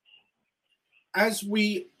up. As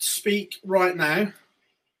we speak right now,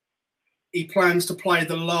 he plans to play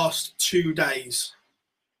the last 2 days.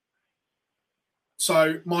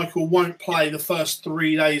 So Michael won't play the first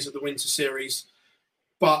 3 days of the Winter Series,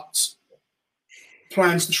 but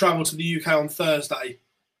plans to travel to the UK on Thursday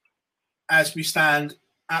as we stand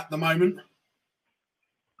at the moment.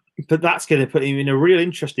 But that's going to put him in a real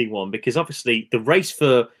interesting one because obviously the race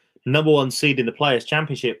for number one seed in the Players'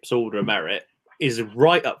 Championships Order of Merit is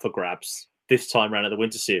right up for grabs this time around at the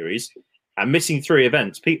Winter Series. And missing 3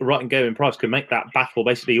 events, Peter Wright and Gavin Price can make that battle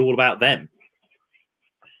basically all about them.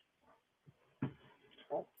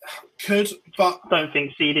 Could, but I don't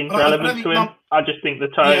think seeding's relevant to him. I just think the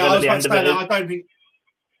total at the end of it.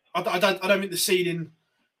 I don't think the seeding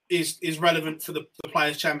is relevant for the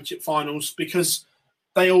Players' Championship finals because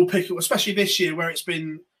they all pick up, especially this year where it's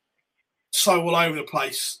been so all over the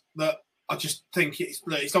place that I just think it's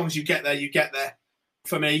as long as you get there, you get there.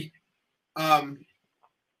 For me, but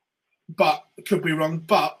it could be wrong.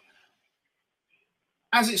 But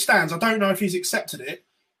as it stands, I don't know if he's accepted it.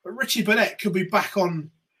 But Richie Burnett could be back on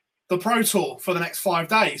the Pro Tour for the next 5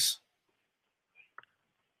 days.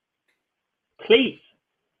 Please.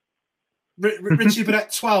 Richie Burnett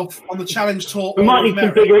 12th on the Challenge Tour. We might need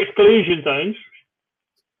some bigger exclusion zones.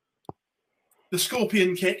 The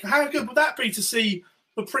Scorpion Kick. How good would that be to see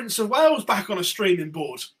the Prince of Wales back on a streaming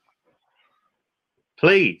board?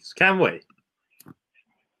 Please, can we?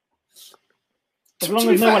 As long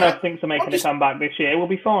as no one else thinks of making a comeback this year, we'll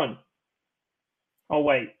be fine. Oh,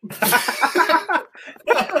 wait.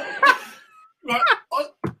 Right,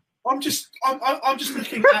 I'm just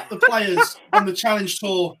looking at the players on the Challenge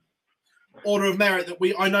Tour Order of Merit that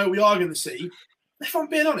I know we are going to see. If I'm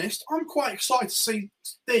being honest, I'm quite excited to see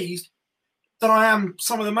these than I am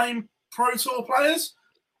some of the main Pro Tour players.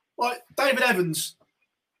 Like David Evans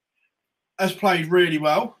has played really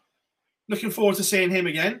well. Looking forward to seeing him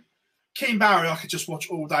again. Keane Barry, I could just watch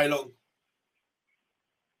all day long.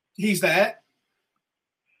 He's there.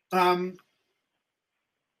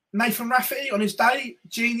 Nathan Rafferty on his day,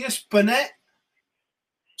 genius. Burnett,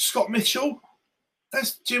 Scott Mitchell.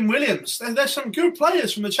 There's Jim Williams. There's some good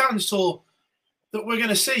players from the Challenge Tour that we're going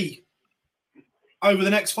to see over the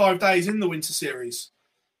next 5 days in the Winter Series.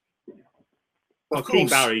 Well, Keane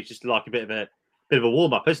Barry's just like a bit of a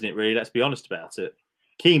warm up, isn't it? Really, let's be honest about it.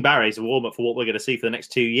 Keane Barry's a warm up for what we're going to see for the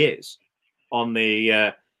next 2 years on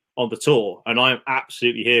the tour, and I'm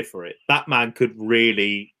absolutely here for it. That man could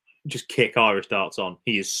really just kick Irish darts on.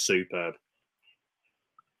 He is superb.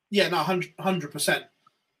 Yeah, no,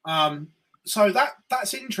 100%. So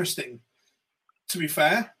that's interesting, to be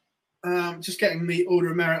fair. Just getting the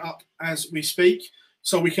Order of Merit up as we speak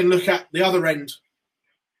so we can look at the other end,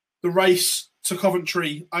 the race to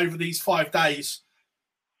Coventry over these 5 days.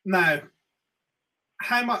 Now,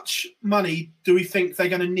 how much money do we think they're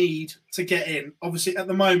going to need to get in? Obviously, at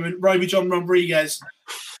the moment, Roby John Rodriguez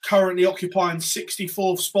currently occupying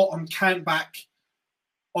 64th spot on Countback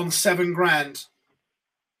on $7,000.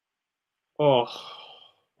 Oh,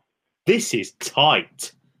 this is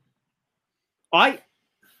tight.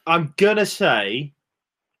 I'm going to say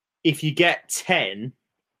if you get 10,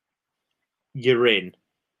 you're in.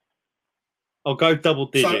 I'll go double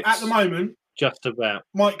digits. So at the moment, just about.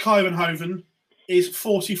 Mike Kuyvenhoven is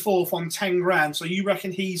 44th on $10,000. So you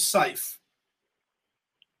reckon he's safe?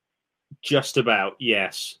 Just about,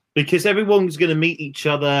 yes. Because everyone's going to meet each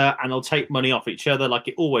other and they'll take money off each other like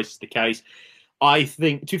it always is the case. I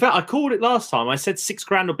think, to be fair, I called it last time. I said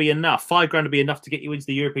 $6,000 would be enough. $5,000 would be enough to get you into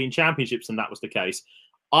the European Championships, and that was the case.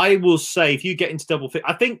 I will say if you get into double fit,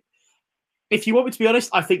 I think, if you want me to be honest,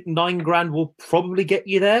 I think $9,000 will probably get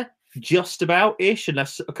you there, just about-ish,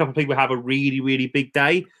 unless a couple of people have a really, really big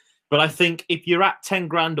day. But I think if you're at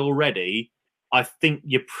 $10,000 already, I think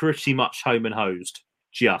you're pretty much home and hosed.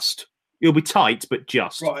 Just. It'll be tight, but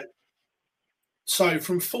just. Right. So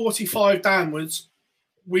from 45 downwards,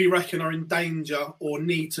 we reckon are in danger or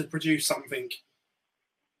need to produce something.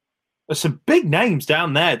 There's some big names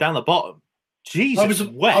down there, down the bottom. Jesus,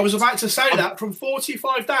 I was about to say that from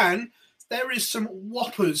 45 down, there is some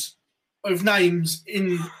whoppers of names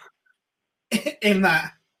in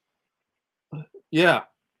that. Yeah,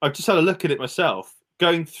 I just had a look at it myself.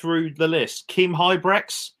 Going through the list, Kim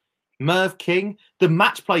Hybrex, Merv King, the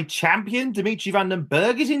match play champion, Dimitri van den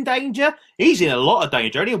Berg is in danger. He's in a lot of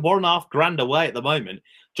danger. Only $1,500 away at the moment.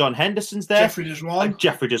 John Henderson's there. Jeffrey Deswan.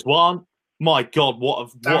 Jeffrey Deswan. My God, what a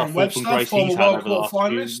fall from grace he's had over the last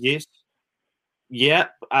few years.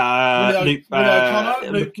 Yep. Willie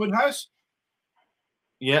O'Connor, Luke Woodhouse.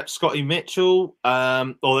 Yep, Scotty Mitchell.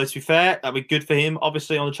 Although to be fair, that'd be good for him,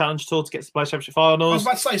 obviously, on the Challenge Tour to get to the Players' Championship Finals. I was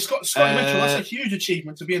about to say, Scott Mitchell, that's a huge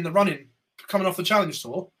achievement to be in the running coming off the Challenge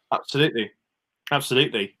Tour. Absolutely.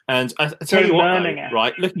 And I tell you what, though,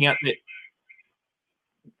 right, looking at it...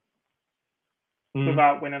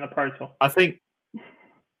 Without winning a Pro Tour. I think,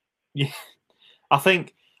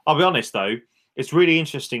 I'll be honest, though, it's really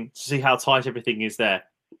interesting to see how tight everything is there.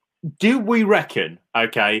 Do we reckon,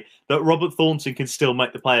 that Robert Thornton can still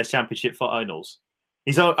make the Players' Championship Finals?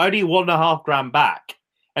 He's only $1.5 back.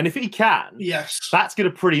 And if he can, yes, that's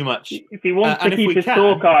going to pretty much... If he wants to keep his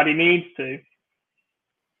scorecard, he needs to.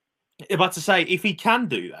 About to say, if he can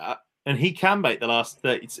do that, and he can make the last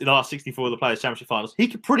 64 of the Players' Championship Finals, he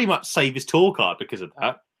could pretty much save his tour card because of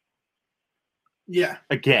that. Yeah.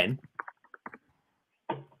 Again.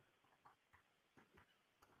 I'll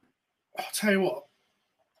tell you what.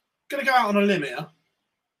 Going to go out on a limb here.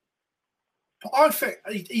 But I think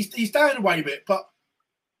he's down a way bit, but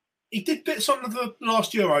he did bits on the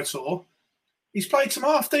last Euro Tour. He's played some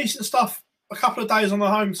half-decent stuff a couple of days on the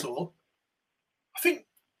home tour. I think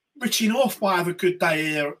Richie North might have a good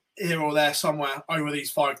day here or there somewhere over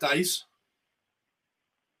these 5 days.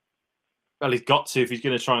 Well, he's got to if he's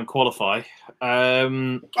going to try and qualify. I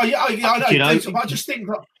know. But I just think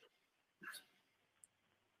that...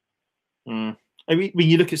 I mean,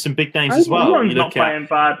 you look at some big names as well. He's not playing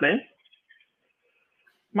badly.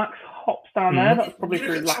 Max Hopp's down there. That's probably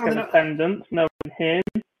through lack of attendance. No one here.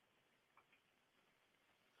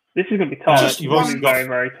 This is going to be tight. You've also got very,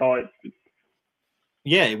 very tight.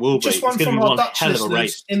 Yeah, it will be. Just one from our Dutch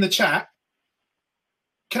listeners in the chat.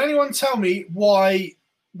 Can anyone tell me why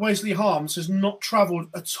Wesley Harms has not travelled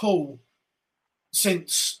at all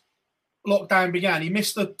since lockdown began? He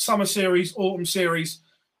missed the summer series, autumn series,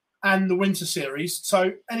 and the winter series.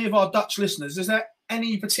 So, any of our Dutch listeners, is there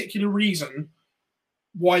any particular reason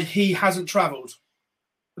why he hasn't travelled?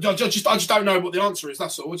 I just don't know what the answer is.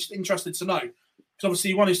 That's all. We're just interested to know because obviously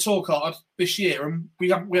he won his tour card this year, and we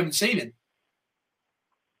haven't seen him.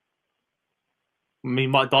 I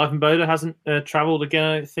mean, Mike Divenboder hasn't travelled again,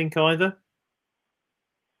 I don't think, either.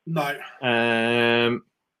 No.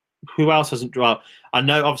 Who else hasn't travelled? I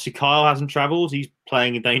know, obviously, Kyle hasn't travelled. He's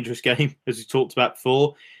playing a dangerous game, as we talked about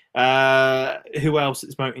before. Who else at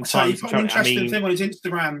this moment in time? He put an interesting thing on his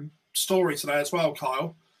Instagram story today as well,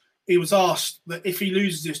 Kyle. He was asked that if he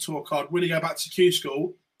loses his tour card, will he go back to Q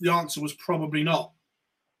School? The answer was probably not.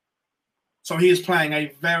 So he is playing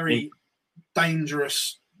a very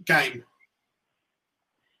dangerous game.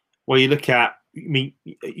 Well, you look at, I mean,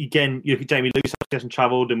 again, you look at Jamie Lewis, he hasn't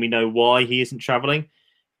travelled, and we know why he isn't travelling.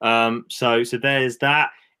 So there's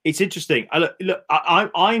that. It's interesting.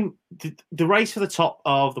 I'm the race for the top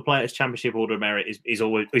of the Players' Championship Order of Merit is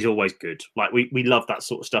always good. Like we love that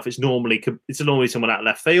sort of stuff. It's normally someone out of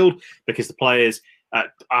left field because the players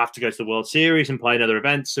have to go to the World Series and play another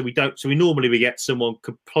event. So we normally get someone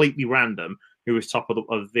completely random who is top of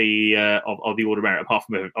the Order of Merit, apart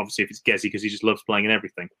from obviously if it's Gezi because he just loves playing and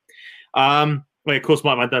everything. Well, of course,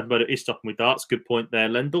 Mike Van Devenboder is stopping with darts. Good point there,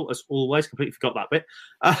 Lendl. As always, completely forgot that bit.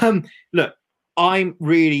 Look, I'm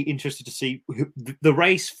really interested to see the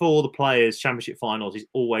race for the Players' Championship Finals is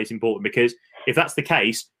always important because if that's the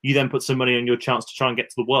case, you then put some money on your chance to try and get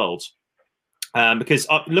to the Worlds. Because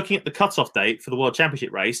looking at the cutoff date for the World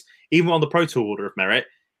Championship race, even on the Pro Tour Order of Merit,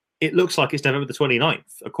 it looks like it's November the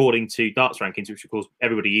 29th, according to darts rankings, which, of course,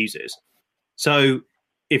 everybody uses. So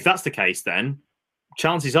if that's the case, then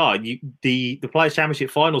chances are the Players'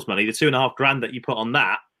 Championship Finals money, the $2.5 that you put on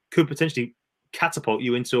that, could potentially catapult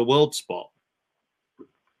you into a world spot.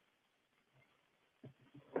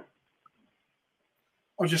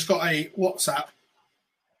 I've just got a WhatsApp.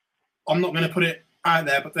 I'm not going to put it out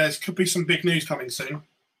there, but there could be some big news coming soon.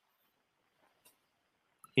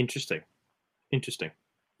 Interesting.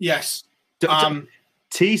 Yes.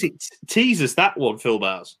 Tease us that one, Phil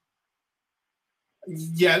Bowers.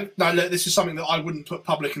 Yeah, no, look, this is something that I wouldn't put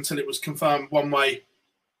public until it was confirmed one way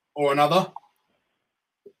or another.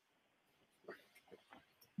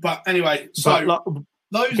 But anyway, so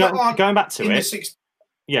those that aren't going back to it,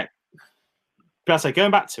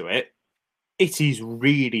 going back to it, it is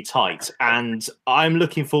really tight, and I'm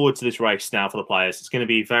looking forward to this race now for the players. It's going to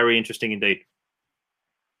be very interesting indeed.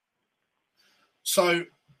 So,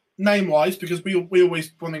 name-wise, because we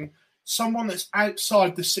always wanting someone that's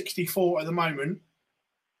outside the 64 at the moment.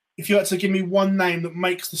 If you had to give me one name that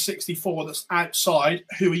makes the 64 that's outside,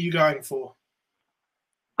 who are you going for?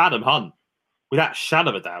 Adam Hunt, without a shadow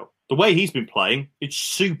of a doubt. The way he's been playing, it's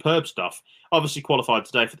superb stuff. Obviously qualified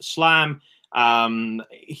today for the Slam.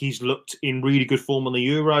 He's looked in really good form on the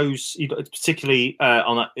Euros, particularly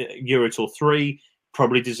on that Euro Tour 3.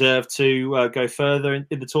 Probably deserved to go further in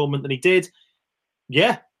the tournament than he did.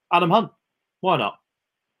 Yeah, Adam Hunt. Why not?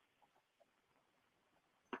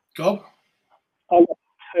 Gob? I'll go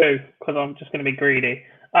 2 because I'm just going to be greedy.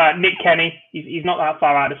 Nick Kenny, he's not that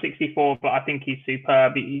far out of 64, but I think he's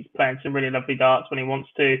superb. He's playing some really lovely darts when he wants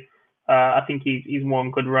to. I think he's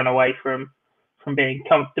one good run away from being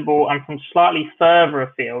comfortable, and from slightly further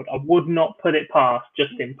afield, I would not put it past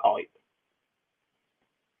Justin Pipe.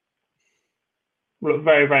 Looked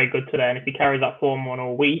very, very good today, and if he carries that form on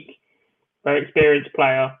all week, very experienced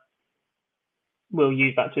player, will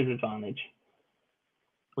use that to his advantage.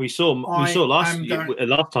 We saw last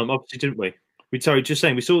time, obviously, didn't we? We saw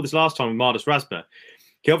this last time with Mardus Razma.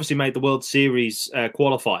 He obviously made the World Series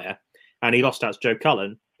qualifier, and he lost out to Joe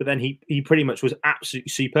Cullen. But then he pretty much was absolutely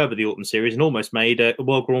superb at the Autumn Series and almost made a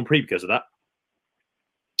World Grand Prix because of that.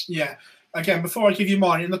 Yeah. Again, before I give you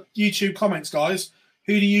mine, in the YouTube comments, guys,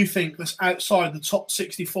 who do you think that's outside the top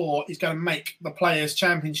 64 is going to make the Players'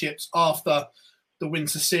 Championships after the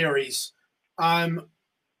Winter Series? I'm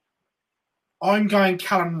going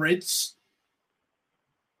Callum Ridds.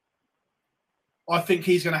 I think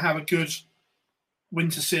he's going to have a good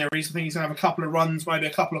Winter Series. I think he's going to have a couple of runs, maybe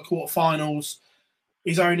a couple of quarterfinals.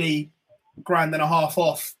 He's only $1.5 grand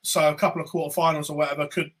off, so a couple of quarterfinals or whatever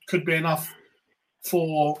could be enough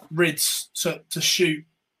for Ridds to shoot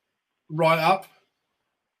right up.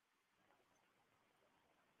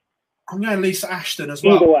 I'm going Lisa Ashton as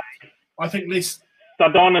well. Either way, I think Lisa...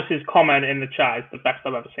 Sardonis' comment in the chat is the best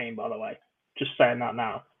I've ever seen, by the way. Just saying that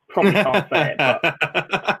now. Probably can't say it,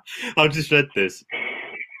 but... I've just read this.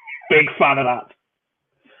 Big fan of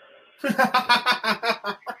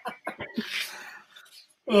that.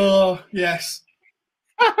 Oh, yes.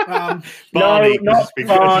 Barney, no, not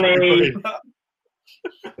Barney.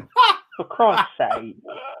 For Christ's sake.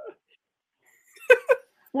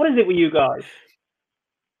 What is it with you guys?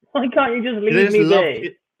 Why can't you just leave me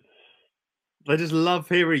be? They just love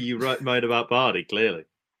hearing you moan about Barney, clearly.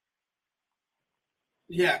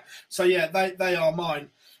 Yeah. So, yeah, they are mine.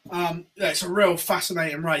 It's a real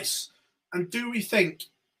fascinating race. And do we think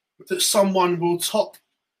that someone will top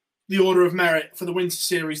the order of merit for the Winter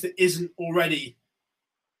Series that isn't already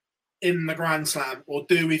in the Grand Slam? Or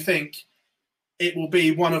do we think it will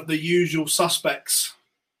be one of the usual suspects?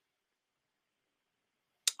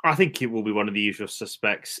 I think it will be one of the usual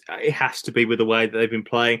suspects. It has to be with the way that they've been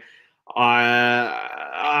playing. I'm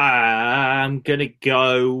going to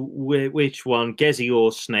go with which one? Gezi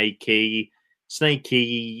or Snakey?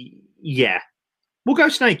 Snakey, yeah. We'll go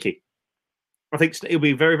Snakey. I think it'll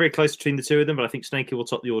be very, very close between the two of them, but I think Snakey will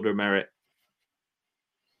top the order of merit.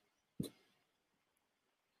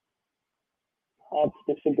 Hard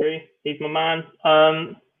to disagree. He's my man.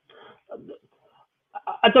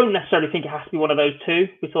 I don't necessarily think it has to be one of those two.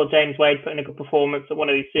 We saw James Wade put in a good performance at one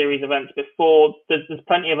of these series events before. There's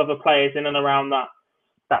plenty of other players in and around that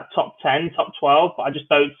top 10, top 12, but I just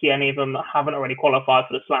don't see any of them that haven't already qualified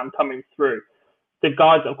for the Slam coming through. The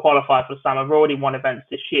guys that have qualified for the Slam have already won events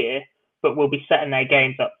this year, but will be setting their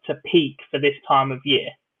games up to peak for this time of year.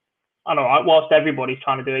 And all right, whilst everybody's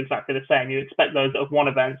trying to do exactly the same, you expect those that have won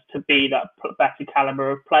events to be that better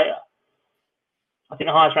caliber of player. I think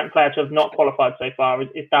the highest ranked player to have not qualified so far is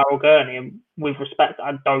Daryl Gurney, and with respect,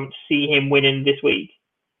 I don't see him winning this week.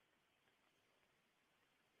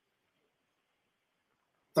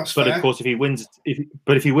 That's fair. But of course, if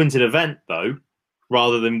he wins an event though,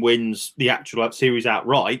 rather than wins the actual series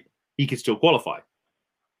outright, he could still qualify.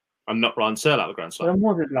 And not Ryan Searle out of the Grand Slam. When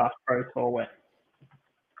was his last Pro Tour win?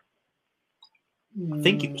 I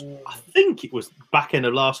think it was back end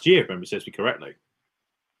of last year, if memory serves me correctly.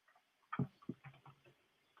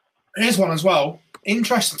 Here's one as well.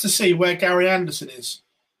 Interesting to see where Gary Anderson is.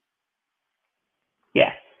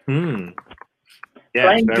 Yeah. Yeah,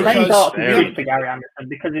 playing darts is good for Gary Anderson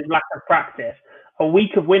because his lack of practice. A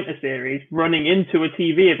week of Winter Series running into a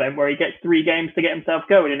TV event where he gets 3 games to get himself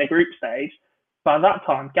going in a group stage. By that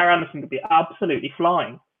time, Gary Anderson could be absolutely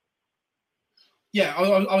flying. Yeah,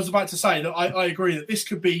 I was about to say that I agree that this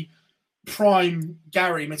could be prime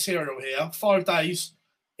Gary material here. 5 days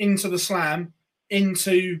into the Slam,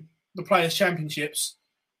 into the Players' Championships.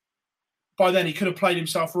 By then, he could have played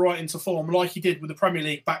himself right into form like he did with the Premier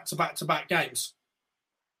League back-to-back-to-back games.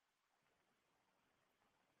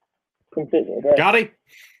 Completely agree. Got it.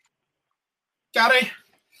 Got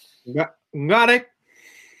it.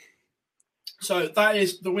 So that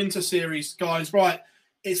is the Winter Series, guys. Right,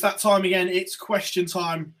 it's that time again. It's question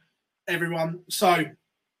time, everyone. So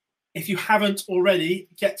if you haven't already,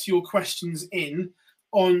 get your questions in.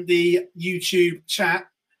 on the YouTube chat.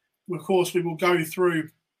 Of course, we will go through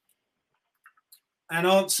and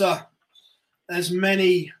answer as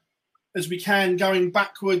many as we can going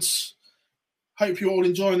backwards. Hope you're all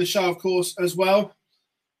enjoying the show, of course, as well.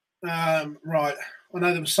 Right. I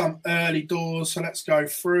know there was some early doors, so let's go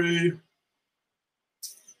through.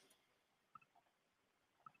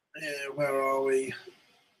 Yeah, where are we?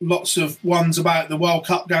 Lots of ones about the World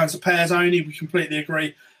Cup going to pairs only. We completely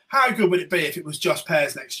agree. How good would it be if it was just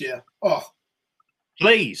pairs next year? Oh,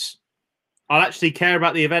 please. I'll actually care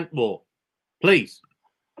about the event more. Please.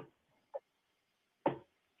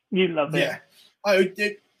 You love it. Yeah.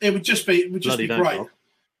 It would just be great.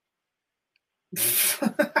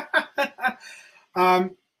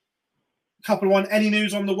 Couple of one. Any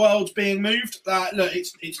news on the Worlds being moved? Look,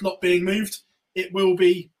 it's not being moved. It will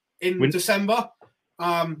be in December.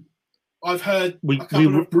 I've heard a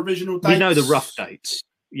couple of provisional dates. We know the rough dates.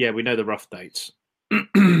 Yeah, we know the rough dates.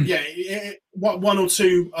 Yeah, one or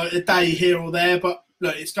two a day here or there, but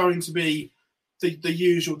look, it's going to be the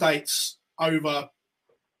usual dates over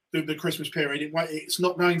the Christmas period. It's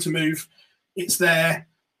not going to move. It's there.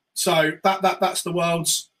 So that's the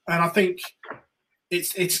Worlds, and I think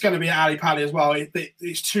it's going to be at Ali Pali as well.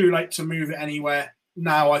 It's too late to move it anywhere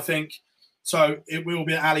now, I think. So it will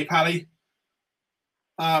be at Ali Pali.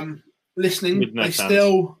 Listening, they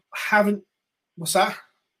still haven't. What's that?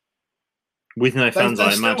 With no fans,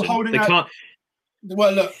 I imagine. They can't.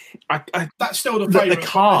 Well, look, that's still the favourite. They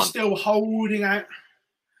can't. They're still holding out.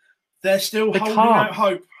 They're still holding out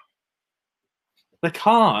hope. They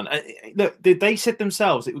can't. Look, they said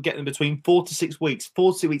themselves it would get them between 4 to 6 weeks.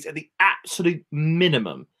 4 to 6 weeks at the absolute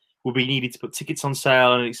minimum will be needed to put tickets on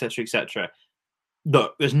sale and etc. etc.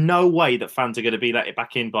 Look, there's no way that fans are going to be let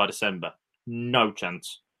back in by December. No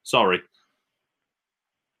chance. Sorry.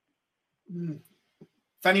 If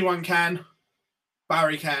anyone can,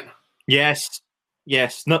 Barry can. Yes.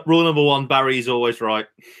 Rule number one, Barry is always right.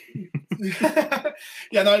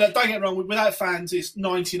 Yeah, no, don't get me wrong. Without fans, it's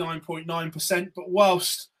 99.9%. But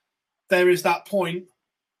whilst there is that point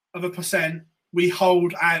of a percent, we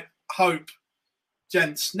hold out hope.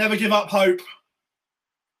 Gents, never give up hope.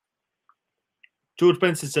 George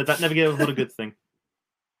Benson said that, never give up on a good thing.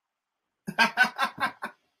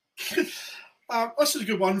 This is a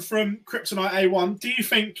good one from Kryptonite A1. Do you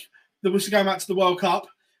think that we should go back to the World Cup?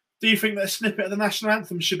 Do you think that a snippet of the national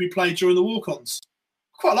anthem should be played during the walk-ons?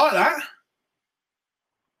 Quite like that.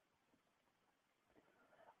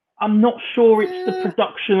 I'm not sure it's the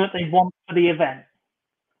production that they want for the event.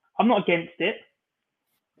 I'm not against it.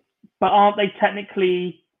 But aren't they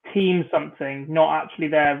technically team something, not actually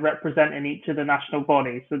there representing each of the national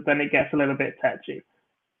bodies? So then it gets a little bit touchy.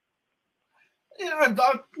 Yeah, I'd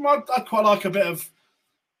quite like a bit of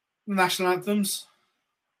national anthems.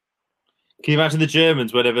 Can you imagine the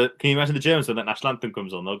Germans when that national anthem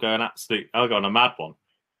comes on? They'll go on a mad one.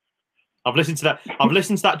 I've listened to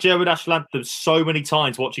that German national anthem so many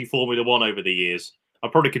times watching Formula One over the years. I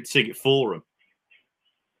probably could sing it for them.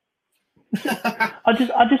 I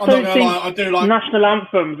just don't think national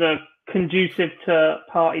anthems are conducive to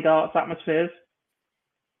party darts atmospheres.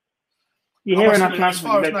 You hear a national anthem, as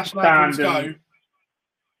far as national anthems go,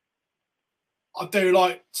 I do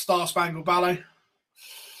like Star Spangled Ballet.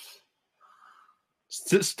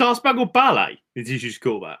 Star Spangled Ballet? Did you just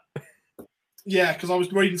call that? Yeah, because I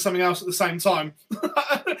was reading something else at the same time.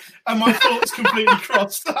 And my thoughts completely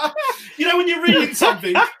crossed. You know when you're reading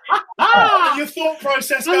something and your thought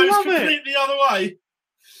process goes completely the other way?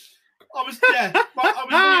 I was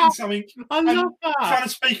reading something and trying to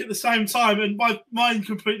speak at the same time, and my mind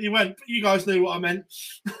completely went. But you guys knew what I meant.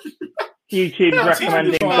 YouTube's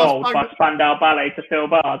recommending Gold by Spandau Ballet to Phil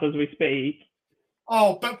Bars as we speak.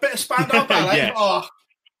 Oh, but bit of Spandau Ballet. Yes. Oh.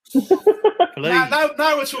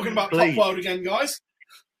 Now we're talking about Pop World again, guys.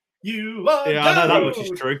 I know that much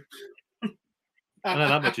is true.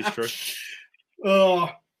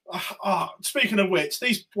 Speaking of which,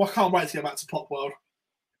 I can't wait to get back to Pop World.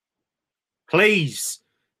 Please,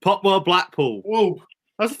 Pop World Blackpool. Whoa.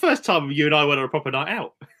 That was the first time you and I went on a proper night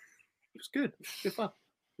out. It was good. Good fun.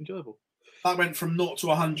 Enjoyable. That went from 0 to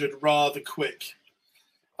 100 rather quick.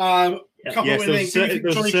 There was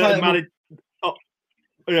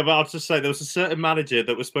a certain manager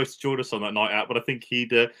that was supposed to join us on that night out, but I think he'd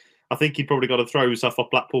probably got to throw himself off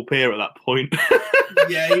Blackpool Pier at that point.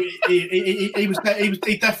 Yeah,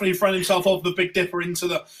 he definitely thrown himself off the Big Dipper into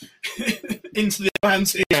the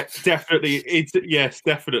Atlantic. Yeah, definitely. Yes,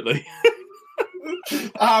 definitely.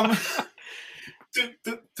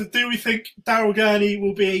 Do we think Daryl Gurney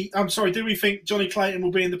will be? I'm sorry. Do we think Johnny Clayton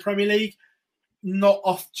will be in the Premier League? Not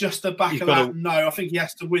off just the back of that. No, I think he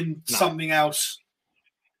has to win something else.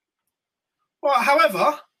 Well,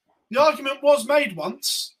 however, the argument was made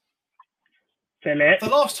once. Philip. The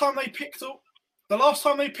last time they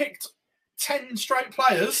picked 10 straight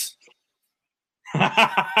players,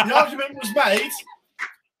 the argument was made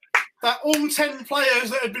that all 10 players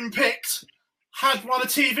that had been picked had won a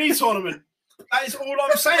TV tournament. That is all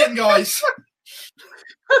I'm saying, guys.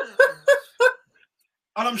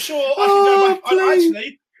 And I'm sure I can go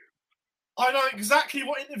back. I know exactly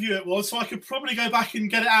what interview it was, so I could probably go back and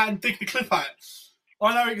get it out and dig the clip out.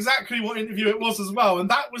 I know exactly what interview it was as well, and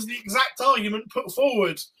that was the exact argument put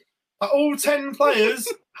forward. That all 10 players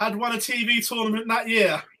had won a TV tournament that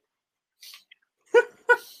year.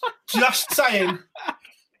 Just saying.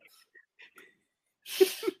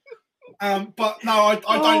 But no,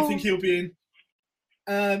 I don't think he'll be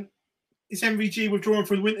in. It's MVG withdrawn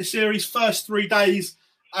from the Winter Series. First 3 days,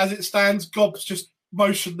 as it stands, Gob's just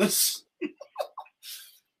motionless.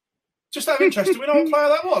 Just out of interest, do we know what player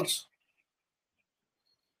that was?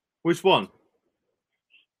 Which one?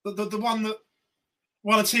 The one that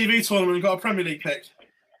won a TV tournament and got a Premier League pick.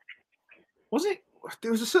 Was it?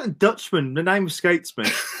 There was a certain Dutchman. The name escapes me.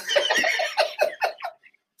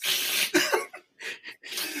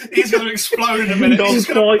 He's going to explode in a minute. He's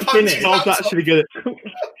going to punch his laptop. Actually good.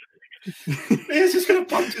 He's just going to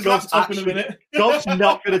punch his laptop in a minute. Gob's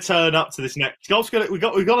not going to turn up to this next. We've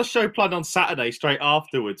got a show planned on Saturday straight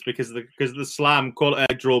afterwards because of the Slam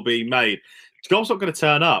quality draw being made. Gob's not going to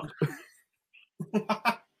turn up.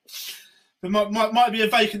 There might be a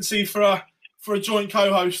vacancy for a joint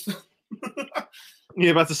co-host.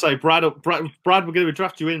 You're about to say, Brad, we're going to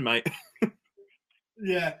draft you in, mate.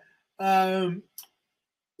 Yeah.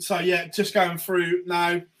 So yeah, just going through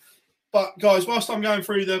now. But guys, whilst I'm going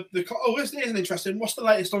through this isn't interesting. What's the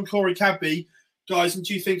latest on Corey Cadby, guys? And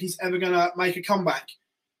do you think he's ever going to make a comeback?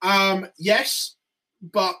 Yes,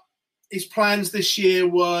 but his plans this year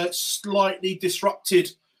were slightly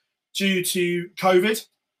disrupted due to COVID.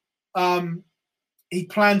 He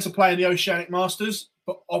planned to play in the Oceanic Masters,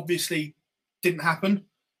 but obviously didn't happen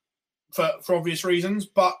for obvious reasons.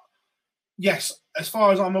 But yes, as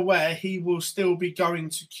far as I'm aware, he will still be going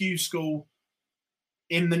to Q School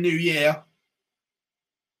in the new year.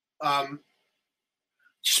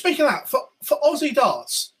 Speaking of that, for Aussie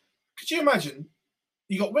darts, could you imagine?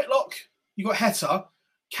 You got Whitlock, you got Heta,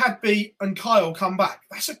 Cadby, and Kyle come back.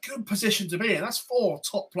 That's a good position to be in. That's 4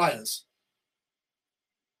 top players.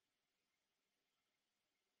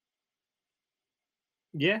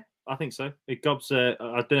 Yeah, I think so. Gob's, I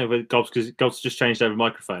don't know if Gob's because Gob's just changed over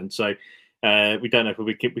microphone, so we don't know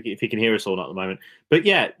if he can hear us or not at the moment. But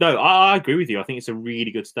yeah, no, I agree with you. I think it's a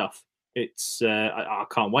really good stuff. It's I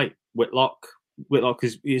can't wait. Whitlock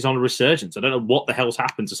is on a resurgence. I don't know what the hell's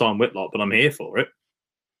happened to sign Whitlock, but I'm here for it.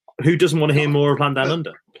 Who doesn't want to hear more of Land Down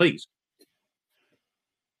Under? Please.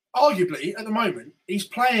 Arguably, at the moment, he's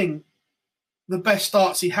playing the best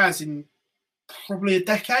starts he has in probably a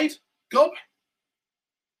decade. Gob.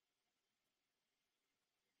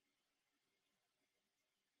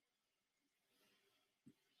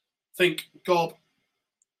 I think Gob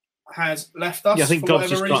has left us. Yeah, I think for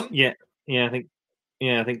Gob's whatever just reason.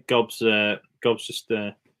 I think Gob's just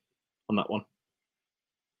on that one.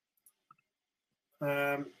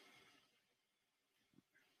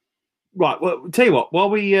 Right. Well, tell you what. While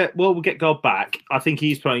we get Gob back, I think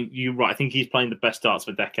he's playing. You're right. I think he's playing the best darts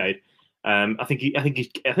of a decade. I think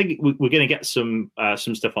we're going to get some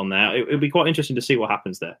stuff on there. It'll be quite interesting to see what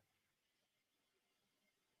happens there.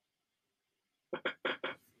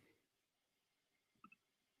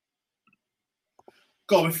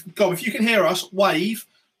 Gob, if you can hear us, wave,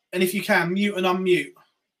 and if you can, mute and unmute.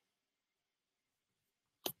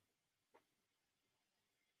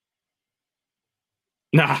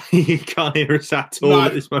 Nah, he can't hear us at all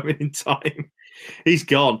at this moment in time. He's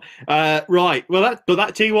gone. Right. Well,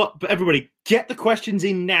 that tell you what, everybody, get the questions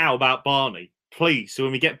in now about Barney, please. So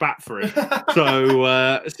when we get back for it,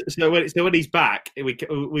 so when he's back, he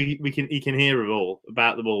can hear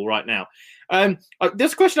about them all right now.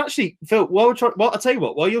 There's a question actually, Phil. I'll tell you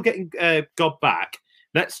what. While you're getting Gob back,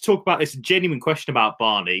 let's talk about this genuine question about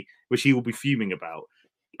Barney, which he will be fuming about.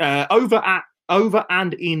 Over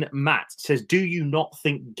and in Matt says, do you not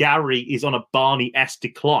think Gary is on a Barney-esque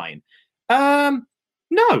decline?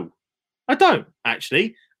 No, I don't,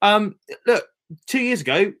 actually. Look, 2 years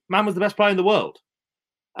ago, man was the best player in the world.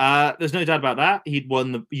 There's no doubt about that. He'd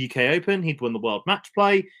won the UK Open. He'd won the World Match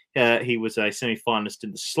Play. He was a semi-finalist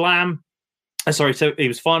in the Slam. So he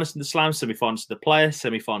was finalist in the Slam, semi-finalist in the Players,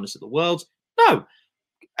 semi-finalist at the Worlds. No.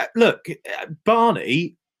 Look,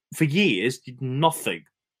 Barney, for years, did nothing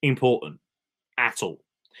important at all.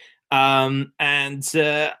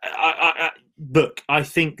 look, I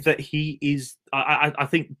think that he is. I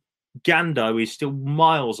think Gando is still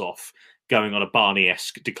miles off going on a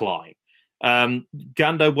Barney-esque decline.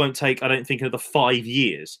 Gando won't take, I don't think, another 5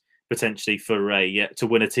 years potentially for to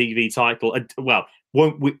win a TV title. Well,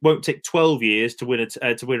 won't take 12 years to win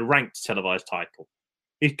a ranked televised title.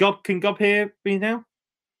 Can Gob hear me now?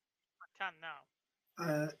 I can now.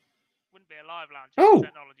 Wouldn't be a live lounge if the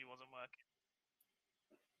technology wasn't working.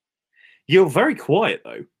 You're very quiet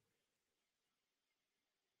though.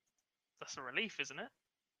 That's a relief, isn't it?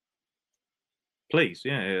 Please,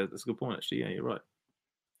 yeah, that's a good point actually. Yeah, you're right.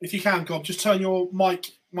 If you can, Gob, just turn your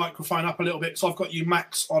microphone up a little bit. So I've got you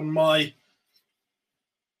max on my.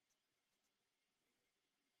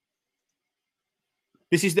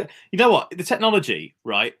 This is you know what? The technology,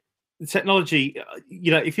 right? The technology,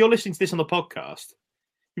 if you're listening to this on the podcast,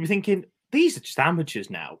 you'll be thinking, these are just amateurs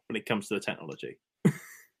now when it comes to the technology.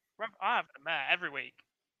 I have them there every week.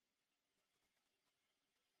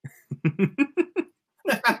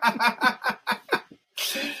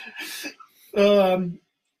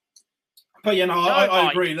 But I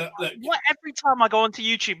agree that every time I go onto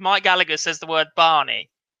YouTube, Mike Gallagher says the word Barney.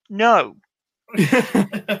 No.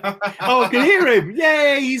 I can hear him.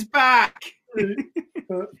 Yay, he's back.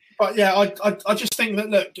 But yeah, I just think that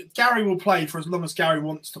look, Gary will play for as long as Gary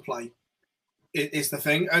wants to play. Is the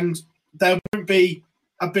thing, and there won't be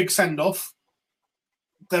a big send off.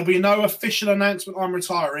 There'll be no official announcement. I'm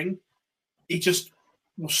retiring. He just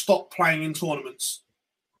will stop playing in tournaments.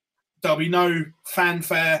 There'll be no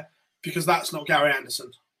fanfare because that's not Gary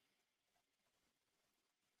Anderson.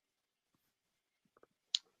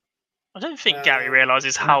 I don't think Gary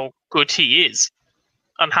realises how good he is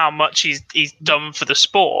and how much he's done for the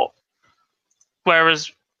sport.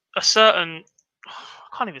 Whereas a certain,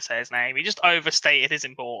 I can't even say his name, he just overstated his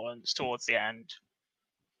importance towards the end.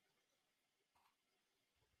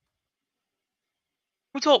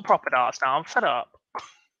 We talk proper darts now. I'm fed up.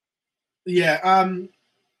 Yeah.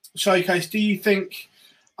 Showcase, do you think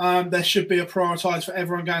there should be a prioritise for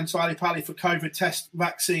everyone going to Ali Pali for COVID test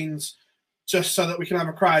vaccines just so that we can have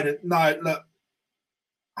a crowd? No, look,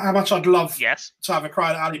 how much I'd love to have a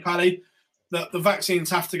crowd at Ali Pali. The vaccines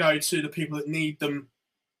have to go to the people that need them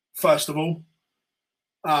first of all.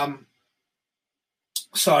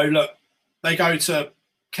 So, look, they go to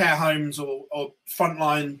care homes or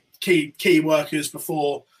frontline key workers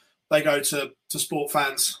before they go to sport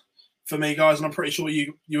fans for me, guys, and I'm pretty sure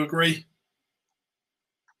you agree.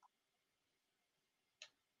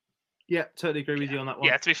 Yeah, totally agree with you on that one.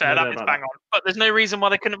 Yeah, to be fair, that is bang on. But there's no reason why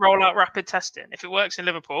they couldn't roll out rapid testing. If it works in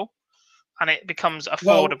Liverpool and it becomes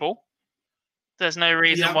affordable, there's no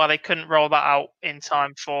reason why they couldn't roll that out in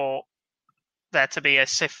time for there to be a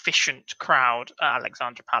sufficient crowd at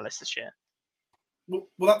Alexandra Palace this year.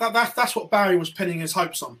 Well, that's what Barry was pinning his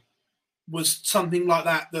hopes on, was something like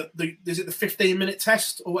that. Is it the 15-minute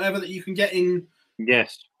test or whatever that you can get in?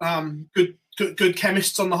 Yes. Good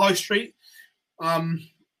chemists on the high street.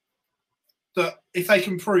 That if they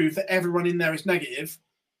can prove that everyone in there is negative,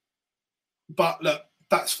 but look,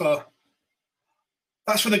 that's for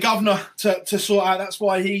the governor to sort out. That's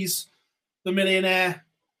why he's the millionaire,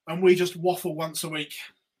 and we just waffle once a week.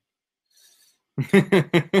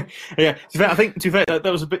 Yeah, I think to be fair, that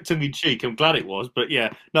was a bit tongue in cheek. I'm glad it was, but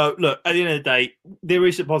yeah, no. Look, at the end of the day, there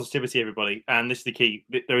is some positivity, everybody, and this is the key.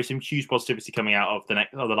 There is some huge positivity coming out of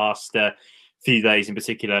the last few days, in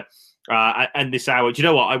particular, and this hour. Do you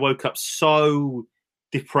know what? I woke up so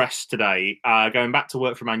depressed today, going back to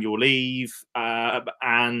work from annual leave,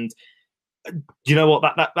 and do you know what?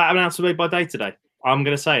 That announcement made my day today. I'm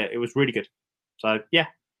going to say it. It was really good. So yeah,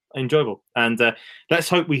 enjoyable, and let's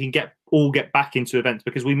hope we can get back into events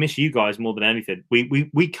because we miss you guys more than anything.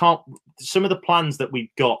 We can't. Some of the plans that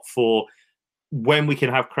we've got for when we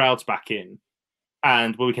can have crowds back in,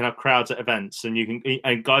 and when we can have crowds at events,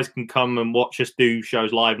 and guys can come and watch us do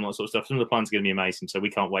shows live and all that sort of stuff. Some of the plans are going to be amazing, so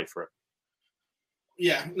we can't wait for it.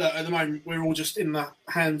 Yeah, look, at the moment we're all just in the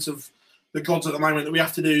hands of the gods at the moment that we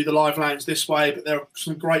have to do the live lounge this way, but there are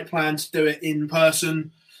some great plans to do it in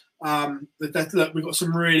person. Look, we've got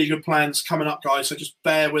some really good plans coming up, guys, so just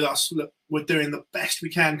bear with us. Look, we're doing the best we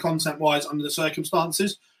can content-wise under the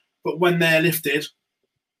circumstances, but when they're lifted,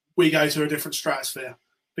 we go to a different stratosphere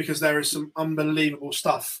because there is some unbelievable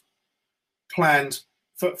stuff planned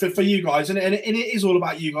for you guys, and it is all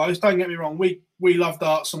about you guys. Don't get me wrong, we love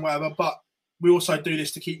darts and whatever, but we also do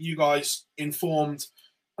this to keep you guys informed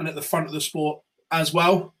and at the front of the sport as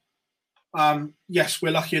well. Yes,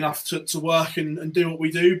 we're lucky enough to work and do what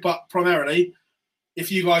we do, but primarily,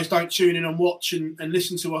 if you guys don't tune in and watch and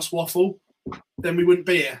listen to us waffle, then we wouldn't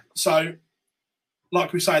be here. So,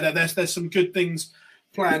 like we say, there's some good things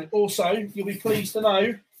planned. Also, you'll be pleased to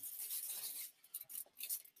know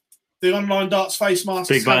the online darts face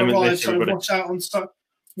masks have arrived, so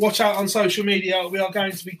watch out on social media. We are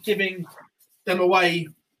going to be giving them away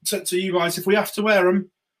to you guys. If we have to wear them,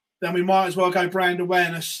 then we might as well go brand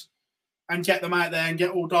awareness and get them out there and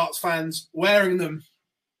get all darts fans wearing them.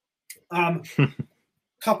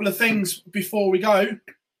 Couple of things before we go.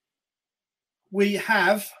 We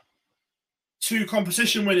have 2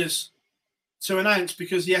 competition winners to announce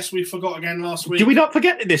because, yes, we forgot again last week. Did we not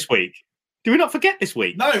forget it this week? Did we not forget this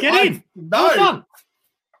week? No. Get in. No. Well done.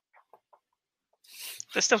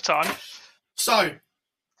 There's still time. So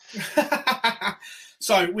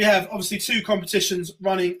we have obviously 2 competitions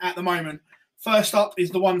running at the moment. First up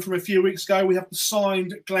is the one from a few weeks ago. We have the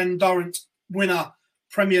signed Glen Durrant winner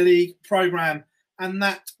Premier League programme. And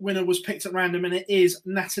that winner was picked at random, and it is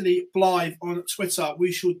Natalie Blythe on Twitter.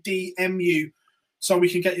 We shall DM you so we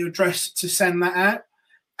can get your address to send that out.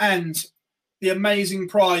 And the amazing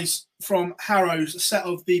prize from Harrows, a set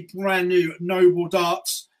of the brand new Noble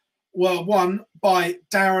darts, were won by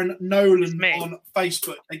Darren Nolan on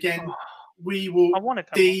Facebook. Again, we will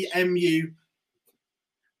DM you.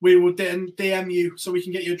 We will DM you so we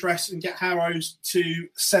can get your address and get Harrows to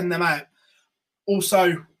send them out. Also,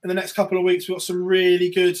 in the next couple of weeks, we've got some really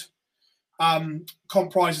good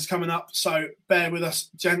comp prizes coming up. So bear with us,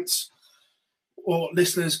 gents, or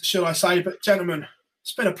listeners, should I say. But gentlemen,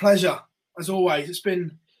 it's been a pleasure, as always. It's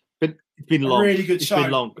been long. A really good show. It's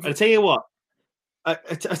been long. I tell you what, I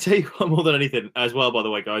tell you what, more than anything, as well, by the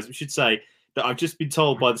way, guys, we should say that I've just been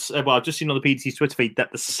told by I've just seen on the PDT's Twitter feed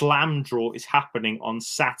that the Slam draw is happening on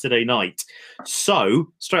Saturday night.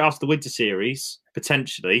 So, straight after the Winter Series,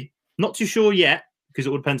 potentially. Not too sure yet, because it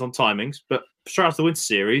all depends on timings, but straight after the Winter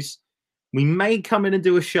Series, we may come in and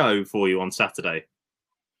do a show for you on Saturday,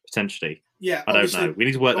 potentially. Yeah, I don't know. We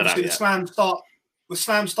need to work that out. The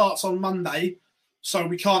Slam starts on Monday, so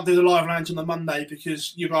we can't do the live lounge on the Monday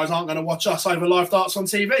because you guys aren't going to watch us over live darts on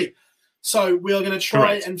TV. So we are going to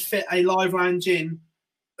try and fit a live lounge in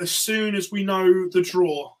as soon as we know the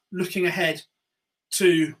draw, looking ahead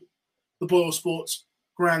to the Boyle Sports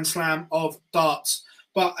Grand Slam of Darts.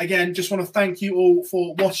 But again, just want to thank you all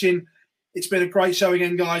for watching. It's been a great show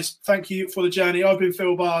again, guys. Thank you for the journey. I've been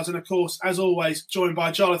Phil Bars, and of course, as always, joined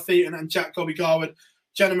by Jola Theaton and Jack Gobby Garwood.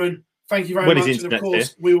 Gentlemen, thank you very much. And of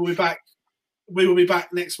course, we will be back. We will be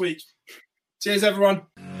back next week. Cheers, everyone.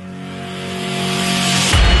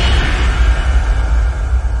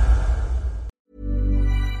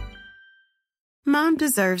 Mom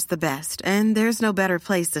deserves the best, and there's no better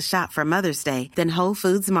place to shop for Mother's Day than Whole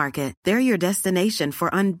Foods Market. They're your destination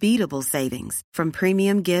for unbeatable savings, from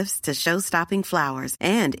premium gifts to show-stopping flowers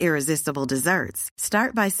and irresistible desserts.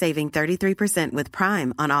 Start by saving 33% with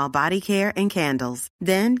Prime on all body care and candles.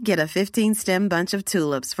 Then get a 15-stem bunch of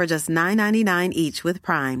tulips for just $9.99 each with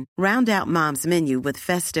Prime. Round out Mom's menu with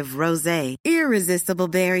festive rosé, irresistible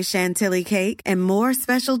berry chantilly cake, and more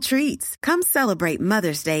special treats. Come celebrate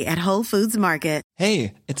Mother's Day at Whole Foods Market.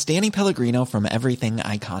 Hey, it's Danny Pellegrino from Everything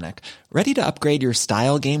Iconic. Ready to upgrade your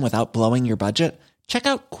style game without blowing your budget? Check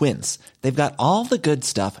out Quince. They've got all the good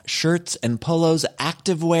stuff, shirts and polos,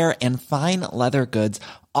 activewear, and fine leather goods,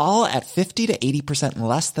 all at 50 to 80%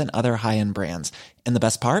 less than other high-end brands. And the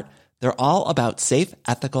best part? They're all about safe,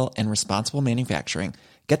 ethical, and responsible manufacturing.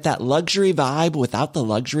 Get that luxury vibe without the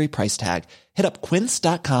luxury price tag. Hit up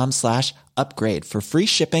quince.com/upgrade for free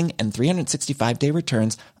shipping and 365-day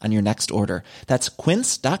returns on your next order. That's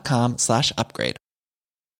quince.com/upgrade.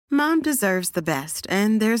 Mom deserves the best,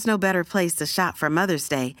 and there's no better place to shop for Mother's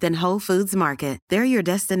Day than Whole Foods Market. They're your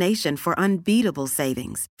destination for unbeatable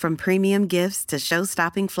savings, from premium gifts to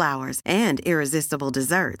show-stopping flowers and irresistible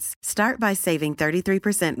desserts. Start by saving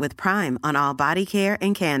 33% with Prime on all body care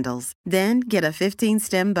and candles. Then get a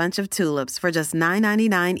 15-stem bunch of tulips for just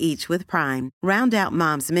 $9.99 each with Prime. Round out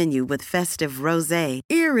Mom's menu with festive rosé,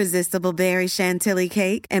 irresistible berry chantilly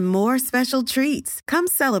cake, and more special treats. Come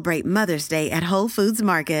celebrate Mother's Day at Whole Foods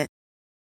Market.